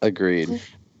 Yep, agreed.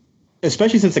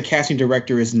 Especially since the casting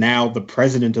director is now the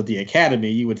president of the Academy,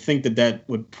 you would think that that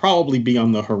would probably be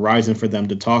on the horizon for them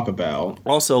to talk about.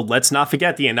 Also, let's not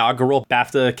forget the inaugural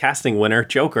BAFTA casting winner,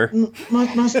 Joker. Oh,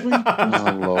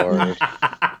 Lord.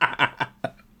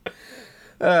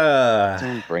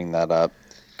 Don't bring that up.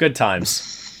 Good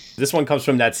times. This one comes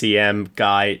from that CM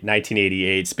guy,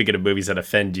 1988. Speaking of movies that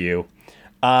offend you,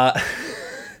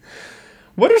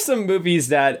 what are some movies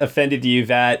that offended you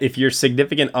that if your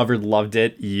significant other loved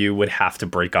it, you would have to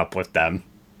break up with them?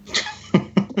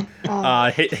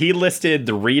 He listed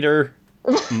The Reader,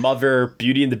 Mother,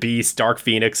 Beauty and the Beast, Dark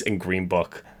Phoenix, and Green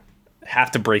Book.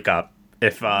 Have to break up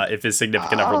if his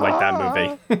significant other liked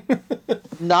that movie.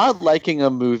 Not liking a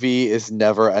movie is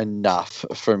never enough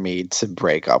for me to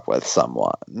break up with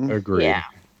someone. Agreed. Yeah.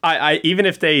 I even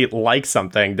if they like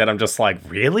something, then I'm just like,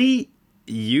 really?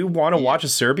 You want to watch a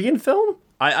Serbian film?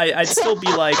 I'd still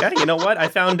be like, hey, you know what? I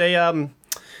found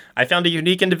a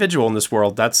unique individual in this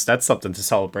world. That's something to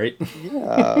celebrate.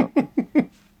 Yeah.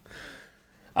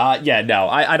 No,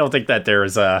 I don't think that there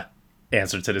is a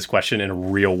answer to this question in a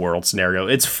real world scenario.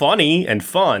 It's funny and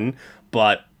fun,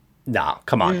 but nah,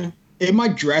 come on. It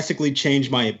might drastically change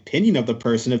my opinion of the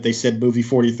person if they said movie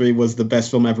 43 was the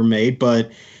best film ever made,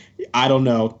 but I don't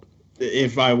know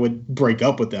if I would break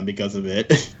up with them because of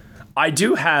it. I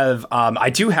do have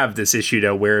this issue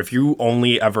though, where if you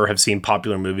only ever have seen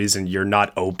popular movies and you're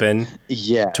not open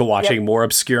to watching more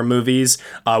obscure movies,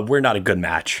 we're not a good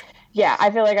match. Yeah,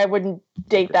 I feel like I wouldn't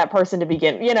date that person to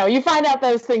begin. You know, you find out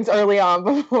those things early on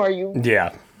before you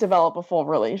develop a full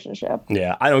relationship.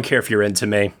 Yeah, I don't care if you're into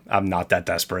me. I'm not that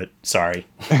desperate. Sorry.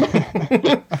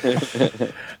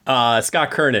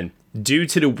 Scott Kernan. Due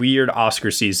to the weird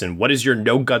Oscar season, what is your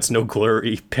no guts, no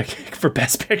glory pick for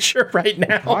Best Picture right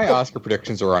now? My Oscar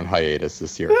predictions are on hiatus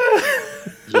this year.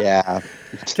 Yeah.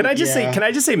 Can I just say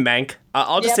Mank?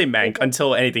 I'll just say Mank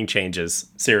until anything changes.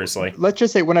 Seriously. Let's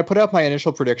just say when I put out my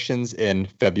initial predictions in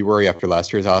February after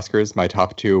last year's Oscars, my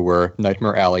top two were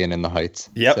Nightmare Alley and In the Heights.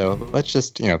 Yep. So let's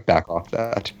just, back off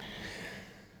that.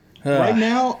 Right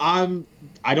now,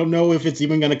 I don't know if it's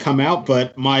even going to come out,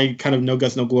 but my kind of no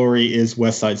guts, no glory is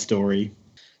West Side Story.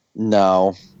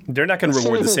 No. They're not going to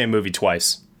reward the same movie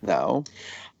twice. No.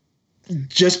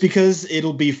 Just because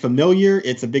it'll be familiar.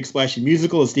 It's a big splashy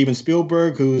musical. It's Steven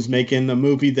Spielberg, who's making a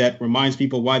movie that reminds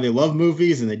people why they love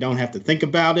movies and they don't have to think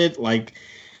about it. Like,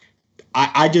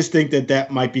 I just think that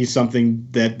might be something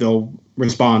that they'll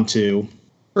respond to.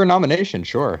 For a nomination,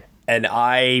 sure. And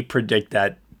I predict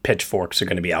that pitchforks are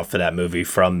going to be out for that movie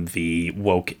from the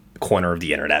woke corner of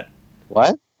the internet.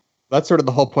 What? That's sort of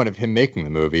the whole point of him making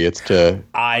the movie. It's to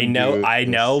I know,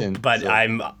 but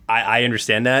I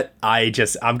understand that. I'm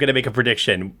going to make a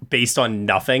prediction based on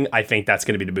nothing. I think that's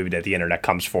going to be the movie that the internet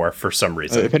comes for some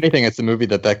reason. If anything, it's the movie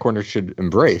that corner should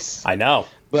embrace. I know.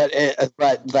 But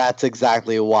that's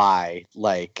exactly why.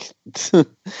 Like,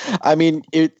 I mean,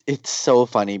 it's so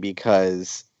funny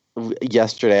because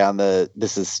yesterday on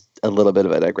this is a little bit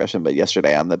of a digression, but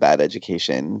yesterday on the Bad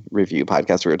Education review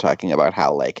podcast, we were talking about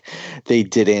how like they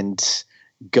didn't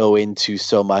go into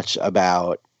so much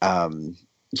about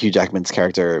Hugh Jackman's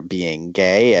character being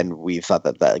gay, and we thought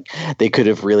that like, they could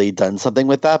have really done something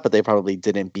with that, but they probably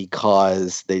didn't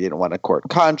because they didn't want to court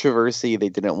controversy. They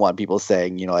didn't want people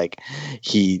saying, you know, like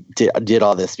he did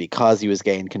all this because he was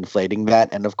gay and conflating that.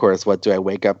 And of course, what do I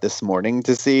wake up this morning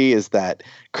to see is that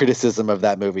criticism of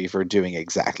that movie for doing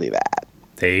exactly that.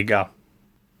 There you go.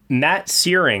 Matt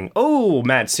Searing. Oh,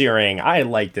 Matt Searing. I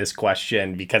like this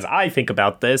question because I think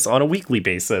about this on a weekly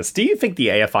basis. Do you think the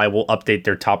AFI will update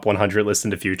their top 100 list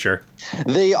in the future?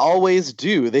 They always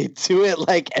do. They do it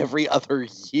like every other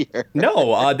year.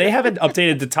 No, they haven't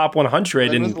updated the top 100.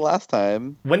 When was the last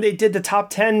time? When they did the top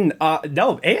 10.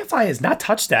 No, AFI has not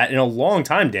touched that in a long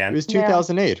time, Dan. It was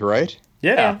 2008, right?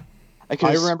 Yeah.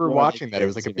 I remember watching that. It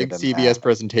was like a big CBS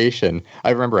presentation. I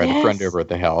remember I had a friend over at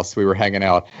the house. We were hanging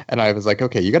out, and I was like,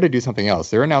 okay, you got to do something else.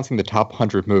 They're announcing the top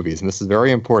 100 movies, and this is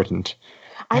very important.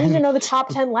 I need to know the top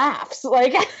 10 laughs.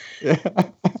 Like,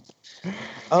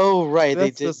 oh, right.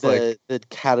 They did the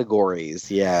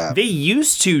categories. Yeah. They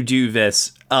used to do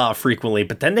this frequently,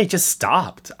 but then they just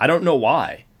stopped. I don't know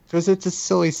why. Because it's a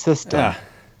silly system. Yeah.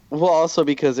 Well, also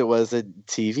because it was a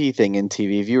TV thing and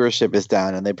TV viewership is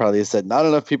down, and they probably said, not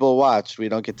enough people watched. We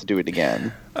don't get to do it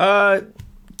again.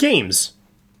 Games.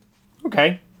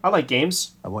 Okay. I like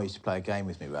games. I want you to play a game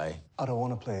with me, Ray. I don't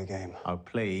want to play a game. Oh,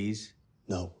 please.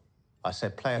 No. I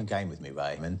said play a game with me,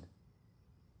 Raymond.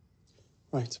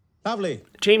 Right. Lovely.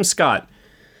 James Scott.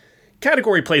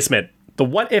 Category placement. The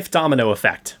what if domino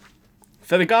effect.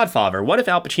 For The Godfather, what if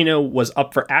Al Pacino was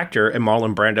up for actor and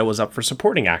Marlon Brando was up for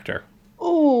supporting actor?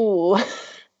 ooh.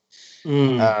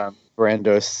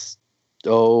 Brando's.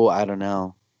 Oh, I don't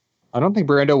know. I don't think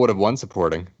Brando would have won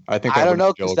supporting. I don't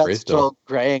know because that's still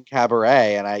Gray and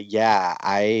Cabaret, and I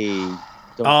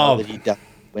don't know that he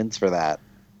wins for that.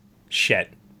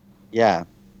 Shit. Yeah.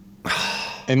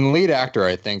 In lead actor,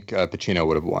 I think Pacino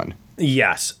would have won.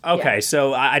 Yes. Okay.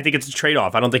 So I think it's a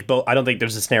trade-off. I don't think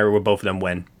there's a scenario where both of them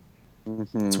win.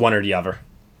 Mm-hmm. It's one or the other.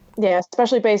 Yeah,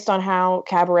 especially based on how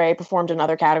Cabaret performed in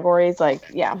other categories. Like,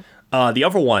 yeah. The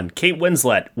other one, Kate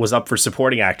Winslet, was up for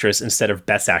supporting actress instead of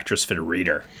best actress for The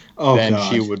Reader. Oh, then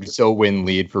God. She would still win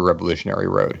lead for Revolutionary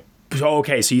Road.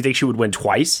 Okay, so you think she would win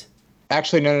twice?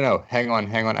 Actually, no. Hang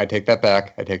on. I take that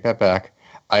back.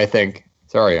 I think,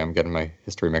 sorry, I'm getting my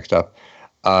history mixed up.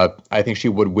 I think she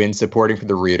would win supporting for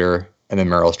The Reader, and then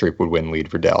Meryl Streep would win lead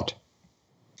for Doubt.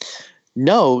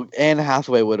 No, Anne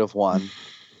Hathaway would have won.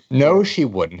 No, she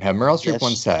wouldn't have. Meryl Streep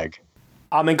won SAG.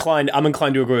 I'm inclined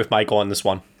to agree with Michael on this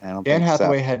one. Anne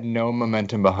Hathaway had no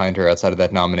momentum behind her outside of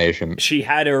that nomination. She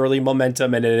had early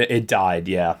momentum and it died.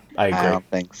 Yeah, I agree. I don't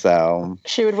think so.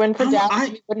 She would win for Doubt.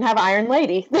 She wouldn't have Iron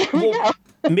Lady. There we go.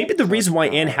 Maybe the reason why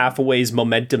Anne Hathaway's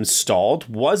momentum stalled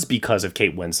was because of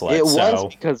Kate Winslet. It was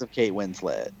because of Kate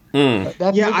Winslet.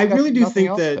 I really do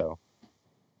think that. Though.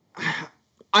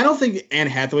 I don't think Anne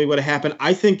Hathaway would have happened.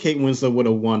 I think Kate Winslet would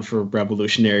have won for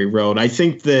Revolutionary Road. I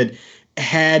think that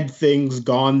had things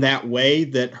gone that way,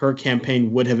 that her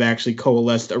campaign would have actually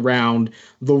coalesced around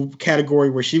the category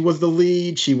where she was the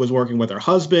lead. She was working with her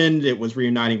husband. It was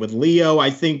reuniting with Leo. I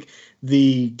think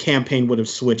the campaign would have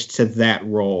switched to that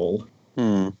role.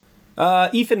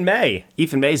 Ethan May.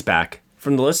 Ethan May's back.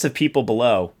 From the list of people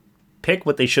below, pick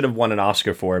what they should have won an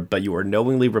Oscar for, but you are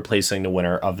knowingly replacing the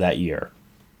winner of that year.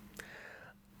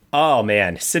 Oh,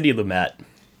 man. Sidney Lumet.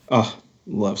 Oh,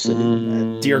 love Sidney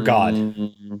Lumet. Dear God.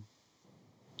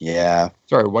 Yeah.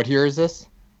 Sorry, what year is this?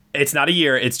 It's not a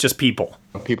year. It's just people.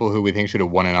 People who we think should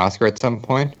have won an Oscar at some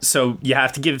point? So you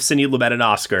have to give Sidney Lumet an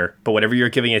Oscar, but whatever you're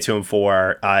giving it to him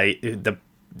for,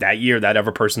 that year, that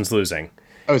other person's losing.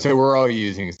 Oh, so we're all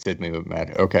using Sidney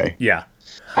Lumet. Okay. Yeah.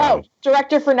 Oh,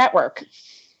 director for Network.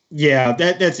 Yeah,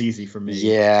 that's easy for me.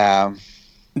 Yeah.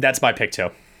 That's my pick, too.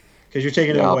 Because you're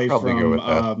taking it away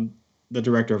from the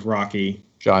director of Rocky.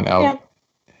 John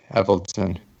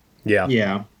Avildsen. Yeah.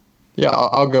 Yeah. Yeah,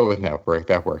 I'll go with Network.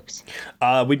 That works.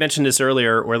 We mentioned this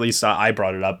earlier, or at least I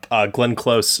brought it up. Glenn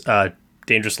Close,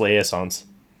 Dangerous Liaisons.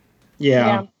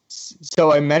 Yeah.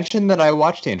 So I mentioned that I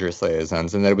watched Dangerous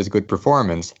Liaisons and that it was a good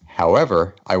performance.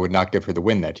 However, I would not give her the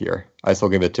win that year. I still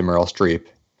give it to Meryl Streep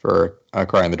for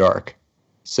Cry in the Dark.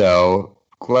 So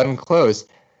Glenn Close,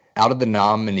 out of the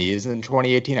nominees in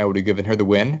 2018, I would have given her the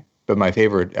win. But my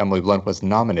favorite, Emily Blunt, was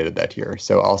nominated that year.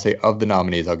 So I'll say of the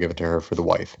nominees, I'll give it to her for The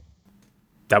Wife.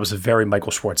 That was a very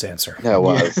Michael Schwartz answer. That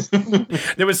was.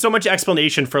 There was so much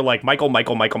explanation for like Michael,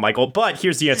 but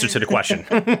here's the answer to the question.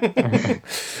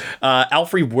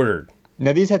 Alfre Woodard.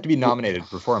 Now, these have to be nominated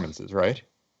performances, right?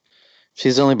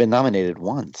 She's only been nominated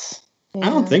once. I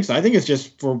don't think so. I think it's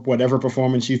just for whatever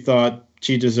performance you thought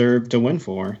she deserved to win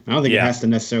for. I don't think it has to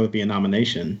necessarily be a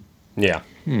nomination. Yeah.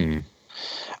 I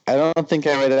don't think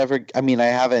I would ever. I mean, I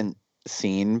haven't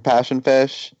seen Passion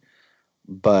Fish,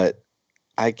 but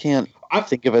I can't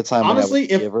think of a time honestly,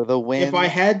 when I would give her the win. If I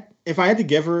had to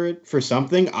give her it for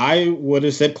something, I would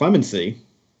have said Clemency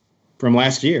from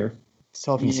last year.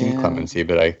 Still haven't seen Clemency,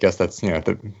 but I guess that's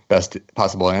the best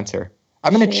possible answer.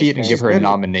 I'm going to cheat and give her a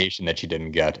nomination that she didn't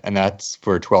get, and that's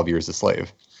for 12 Years a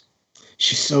Slave.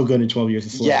 She's so good in 12 Years a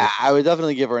Slave. Yeah, I would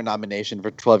definitely give her a nomination for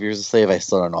 12 Years a Slave. I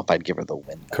still don't know if I'd give her the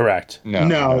win. Correct.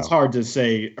 No, it's hard to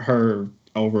say her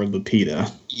over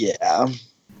Lupita. Yeah.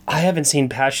 I haven't seen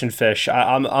Passion Fish.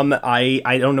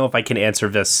 I don't know if I can answer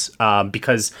this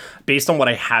because based on what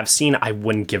I have seen, I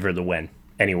wouldn't give her the win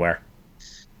anywhere.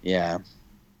 Yeah.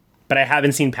 But I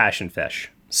haven't seen Passion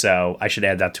Fish, so I should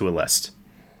add that to a list.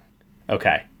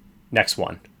 Okay, next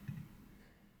one.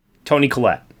 Toni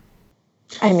Collette.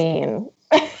 I mean,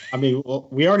 well,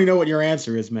 we already know what your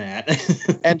answer is, Matt.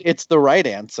 And it's the right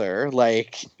answer.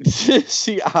 Like,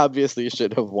 she obviously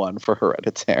should have won for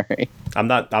Hereditary. I'm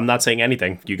not saying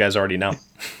anything. You guys already know.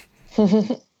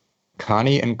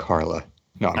 Connie and Carla.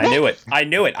 No, I knew it. I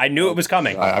knew it was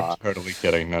coming. I'm totally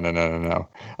kidding. No.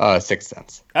 Sixth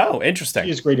Sense. Oh, interesting.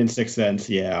 She's great in Sixth Sense,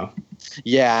 yeah.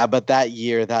 Yeah, but that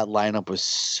year, that lineup was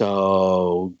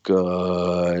so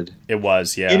good. It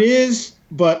was, yeah. It is,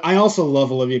 but I also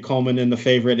love Olivia Colman in The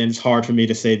Favorite, and it's hard for me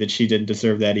to say that she didn't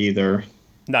deserve that either.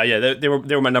 No, yeah, they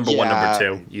were my number one, number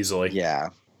two, easily. Yeah.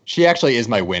 She actually is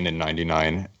my win in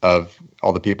 99 of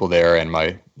all the people there and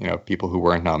my, people who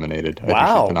weren't nominated. I think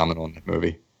she's phenomenal in that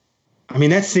movie. I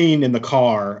mean, that scene in the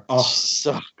car. Oh,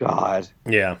 God.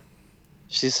 Yeah.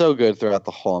 She's so good throughout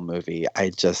the whole movie.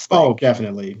 I just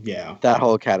definitely, yeah. That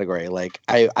whole category. Like,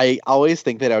 I always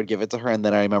think that I would give it to her, and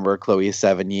then I remember Chloe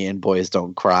Sevigny in Boys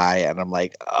Don't Cry, and I'm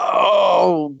like,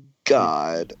 oh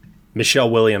God. Michelle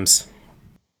Williams.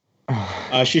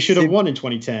 She should have won in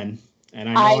 2010, and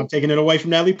I know I'm taking it away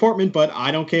from Natalie Portman, but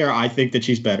I don't care. I think that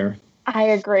she's better. I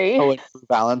agree. Oh, and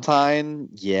Valentine,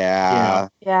 yeah.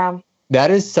 That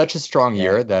is such a strong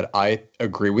year that I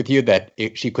agree with you that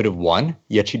she could have won,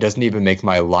 yet she doesn't even make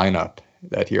my lineup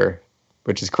that year,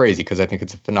 which is crazy because I think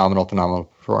it's a phenomenal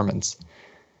performance.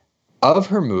 Of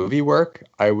her movie work,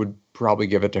 I would probably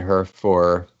give it to her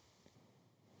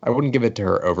I wouldn't give it to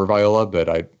her over Viola, but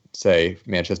I'd say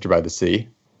Manchester by the Sea,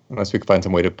 unless we could find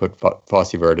some way to put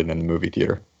Fosse Verdon in the movie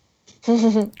theater.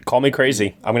 Call me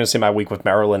crazy. I'm going to say My Week with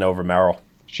Marilyn over Meryl.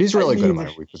 She's really good in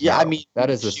My Week with Meryl. I mean, that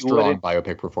is a strong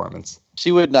biopic performance.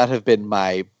 She would not have been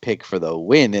my pick for the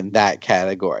win in that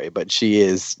category, but she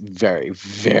is very,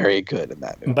 very good in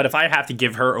that movie. But if I have to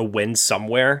give her a win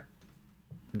somewhere,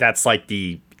 that's like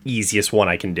the easiest one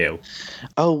I can do.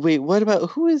 Oh, wait, what about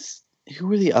who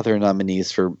were the other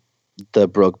nominees for the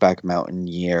Brokeback Mountain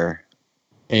year?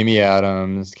 Amy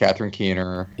Adams, Catherine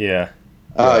Keener. Yeah.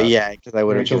 Oh, yeah, because I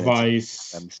would have Rachel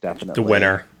Weisz. Definitely. The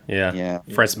winner. Yeah. Yeah.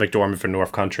 Frances McDormand for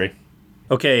North Country.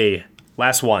 Okay,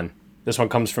 last one. This one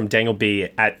comes from Daniel B.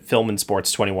 at Film and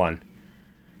Sports 21.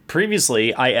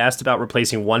 Previously, I asked about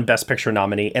replacing one Best Picture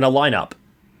nominee in a lineup,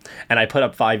 and I put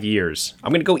up 5 years.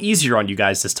 I'm going to go easier on you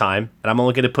guys this time, and I'm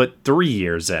only going to put 3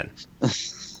 years in.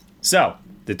 So,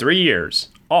 the 3 years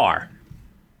are,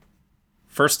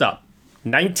 first up,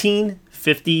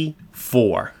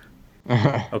 1954.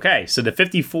 Okay, so the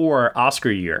 54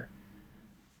 Oscar year.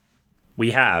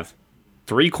 We have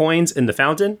 3 Coins in the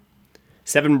Fountain,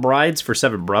 7 Brides for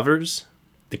Seven Brothers,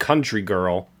 The Country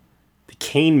Girl, The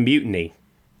Caine Mutiny,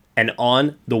 and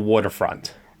On the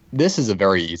Waterfront. This is a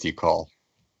very easy call.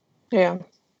 Yeah.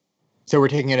 So we're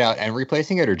taking it out and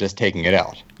replacing it, or just taking it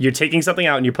out? You're taking something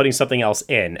out and you're putting something else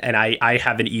in, and I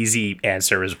have an easy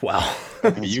answer as well.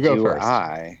 You go first.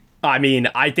 I mean,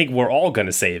 I think we're all going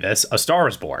to say this. A Star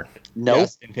is Born. Nope.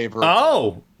 Yes, in favor of...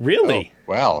 Oh, really?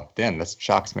 Oh, wow. Damn, this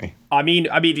shocks me. I mean,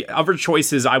 other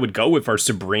choices I would go with are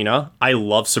Sabrina. I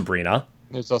love Sabrina.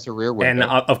 There's also Rear Window.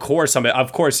 And of course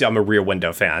I'm a Rear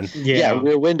Window fan. Yeah,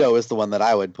 Rear Window is the one that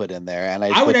I would put in there, and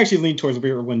I would actually lean towards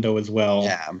Rear Window as well.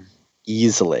 Yeah,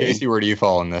 easily. Casey, where do you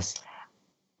fall in this?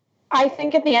 I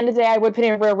think at the end of the day, I would put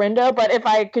in Rear Window, but if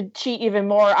I could cheat even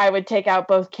more, I would take out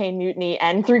both Caine Mutiny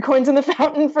and 3 Coins in the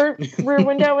Fountain for Rear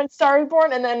Window and Star is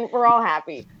Born, and then we're all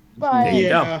happy. But there you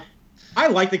go. I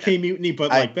like the Caine Mutiny, but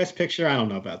like Best Picture, I don't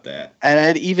know about that.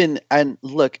 And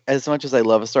look, as much as I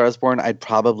love A Star is Born, I'd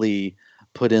probably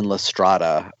put in La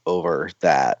Strada over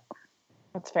that.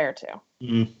 That's fair too.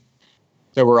 Mm.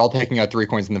 So we're all taking out 3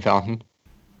 Coins in the Fountain?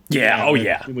 Yeah, oh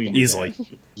yeah, easily.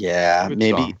 Yeah, Good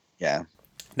maybe. song. Yeah.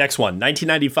 Next one,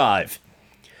 1995.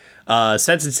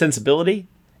 Sense and Sensibility,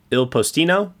 Il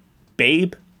Postino,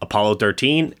 Babe, Apollo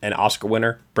 13, and Oscar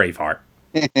winner Braveheart.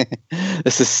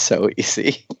 This is so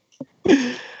easy.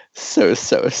 So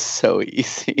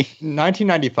easy.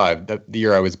 1995, the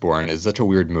year I was born, is such a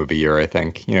weird movie year, I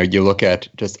think. You know, you look at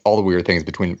just all the weird things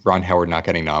between Ron Howard not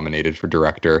getting nominated for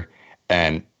director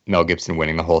and Mel Gibson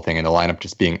winning the whole thing, and the lineup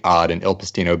just being odd and Il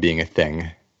Postino being a thing.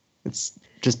 It's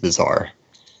just bizarre.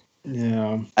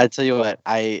 Yeah. I tell you what,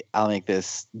 I'll make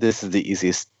this is the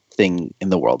easiest thing in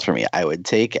the world for me. I would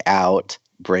take out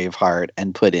Braveheart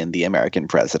and put in The American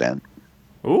President.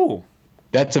 Ooh.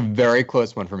 That's a very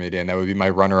close one for me, Dan. That would be my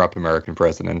runner-up American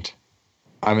President.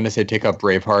 I'm going to say take out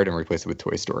Braveheart and replace it with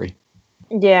Toy Story.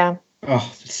 Yeah.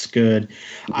 Oh, that's good.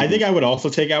 I think I would also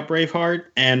take out Braveheart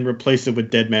and replace it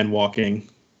with Dead Man Walking.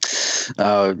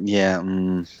 Oh, yeah.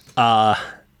 I'm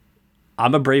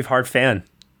a Braveheart fan.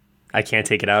 I can't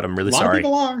take it out. I'm really sorry. A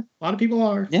lot of people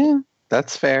are. Yeah,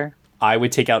 that's fair. I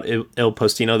would take out Il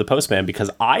Postino the Postman because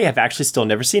I have actually still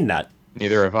never seen that.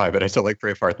 Neither have I, but I still like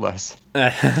Braveheart less.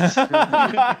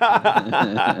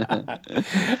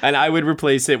 And I would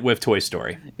replace it with Toy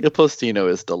Story. Il Postino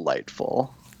is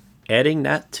delightful. Adding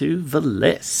that to the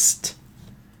list.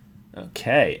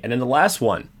 Okay, and then the last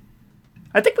one.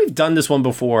 I think we've done this one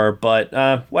before, but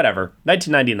whatever.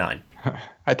 1999.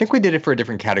 I think we did it for a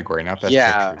different category, not Best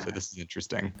Picture, so this is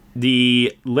interesting.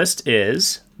 The list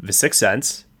is The Sixth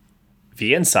Sense,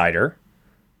 The Insider,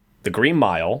 The Green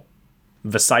Mile,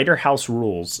 The Cider House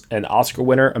Rules, and Oscar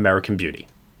winner American Beauty.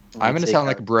 I'm going to sound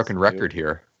like a broken record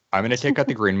here. I'm going to take out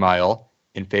The Green Mile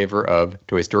in favor of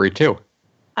Toy Story 2.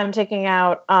 I'm taking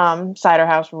out Cider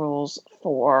House Rules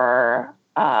for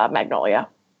Magnolia.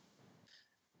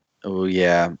 Oh,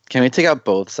 yeah. Can we take out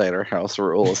both Cider House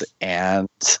Rules and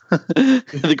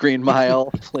The Green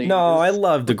Mile, please? No, I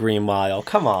love The Green Mile.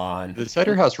 Come on. The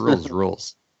Cider House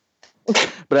rules.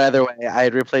 But either way,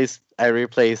 I'd replace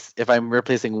if I'm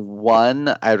replacing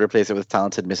one, I'd replace it with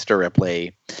Talented Mr.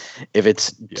 Ripley. If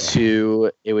it's two,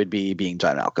 it would be Being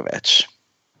John Malkovich.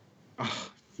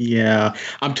 Yeah.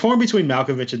 I'm torn between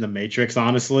Malkovich and The Matrix,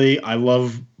 honestly. I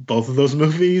love both of those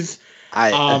movies.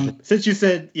 Since you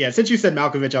said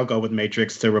Malkovich, I'll go with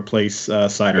Matrix to replace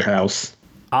Cider House.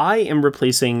 I am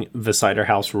replacing The Cider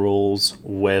House Rules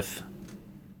with...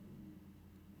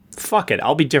 Fuck it,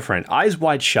 I'll be different. Eyes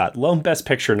Wide Shut, lone Best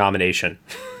Picture nomination.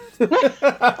 I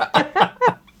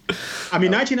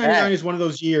mean, 1999 is one of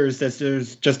those years that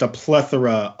there's just a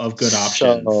plethora of good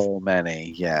options. So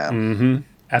many, yeah. Mm-hmm.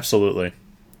 Absolutely.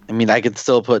 I mean, I could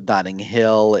still put Notting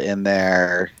Hill in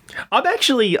there. I'm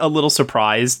actually a little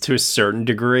surprised to a certain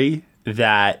degree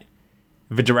that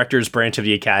the director's branch of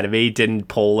the Academy didn't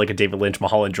pull like a David Lynch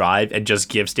Mulholland Drive and just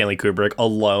give Stanley Kubrick a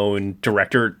lone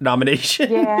director nomination.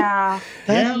 Yeah.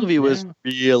 That movie was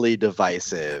really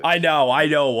divisive. I know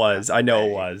it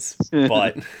was.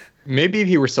 But maybe if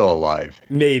he were still alive.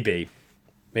 Maybe.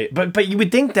 But you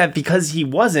would think that because he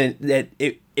wasn't, that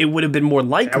it would have been more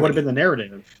likely. That would have been the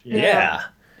narrative. Yeah.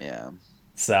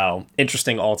 So,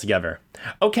 interesting altogether.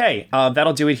 Okay,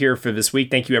 that'll do it here for this week.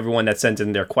 Thank you, everyone that sent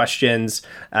in their questions.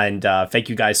 And thank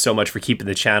you guys so much for keeping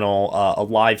the channel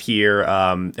alive here.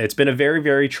 It's been a very,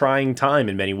 very trying time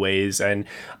in many ways. And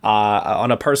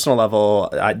on a personal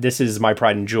level, this is my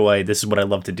pride and joy. This is what I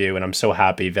love to do. And I'm so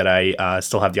happy that I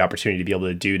still have the opportunity to be able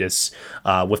to do this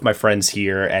with my friends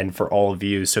here and for all of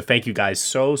you. So thank you guys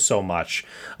so much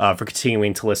for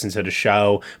continuing to listen to the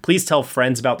show. Please tell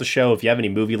friends about the show. If you have any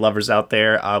movie lovers out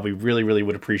there, we really, really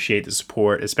would appreciate the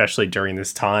support, especially during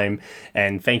this time.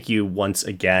 And thank you once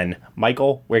again.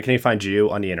 Michael, where can they find you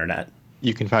on the internet?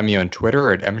 You can find me on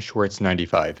Twitter at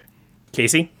mschwartz95.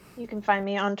 Casey? You can find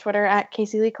me on Twitter at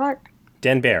Casey Lee Clark.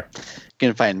 Dan Bear? You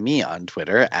can find me on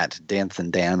Twitter at Dancin'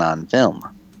 Dan on Film.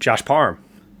 Josh Parham?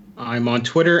 I'm on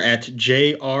Twitter at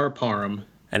JR Parham.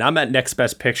 And I'm at Next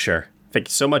Best Picture. Thank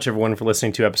you so much, everyone, for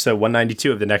listening to episode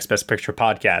 192 of the Next Best Picture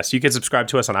podcast. You can subscribe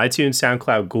to us on iTunes,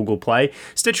 SoundCloud, Google Play,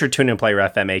 Stitcher, TuneIn, Player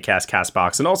FM, Acast,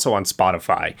 CastBox, and also on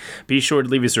Spotify. Be sure to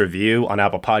leave us a review on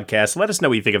Apple Podcasts. Let us know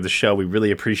what you think of the show. We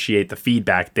really appreciate the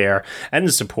feedback there and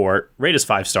the support. Rate us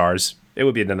 5 stars. It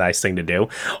would be a nice thing to do.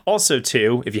 Also,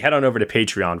 too, if you head on over to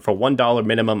Patreon for $1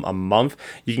 minimum a month,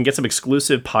 you can get some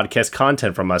exclusive podcast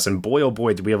content from us. And boy, oh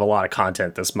boy, do we have a lot of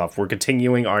content this month. We're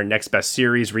continuing our Next Best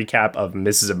Series recap of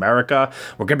Mrs. America.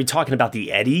 We're going to be talking about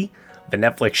The Eddie, the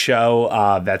Netflix show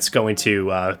that's going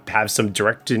to have some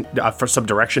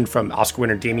direction from Oscar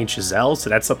winner Damien Chazelle, so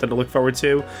that's something to look forward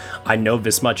to. I Know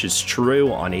This Much Is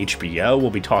True on HBO.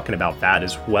 We'll be talking about that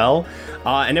as well.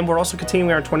 And then we're also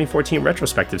continuing our 2014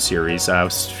 retrospective series,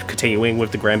 continuing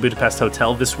with the Grand Budapest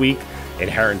Hotel this week,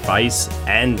 Inherent Vice,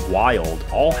 and Wild,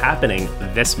 all happening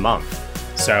this month.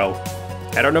 So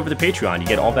head on over to Patreon. You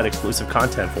get all that exclusive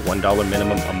content for $1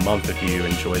 minimum a month if you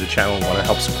enjoy the channel and want to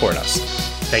help support us.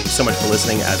 Thank you so much for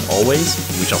listening. As always,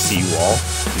 we shall see you all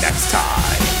next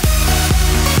time.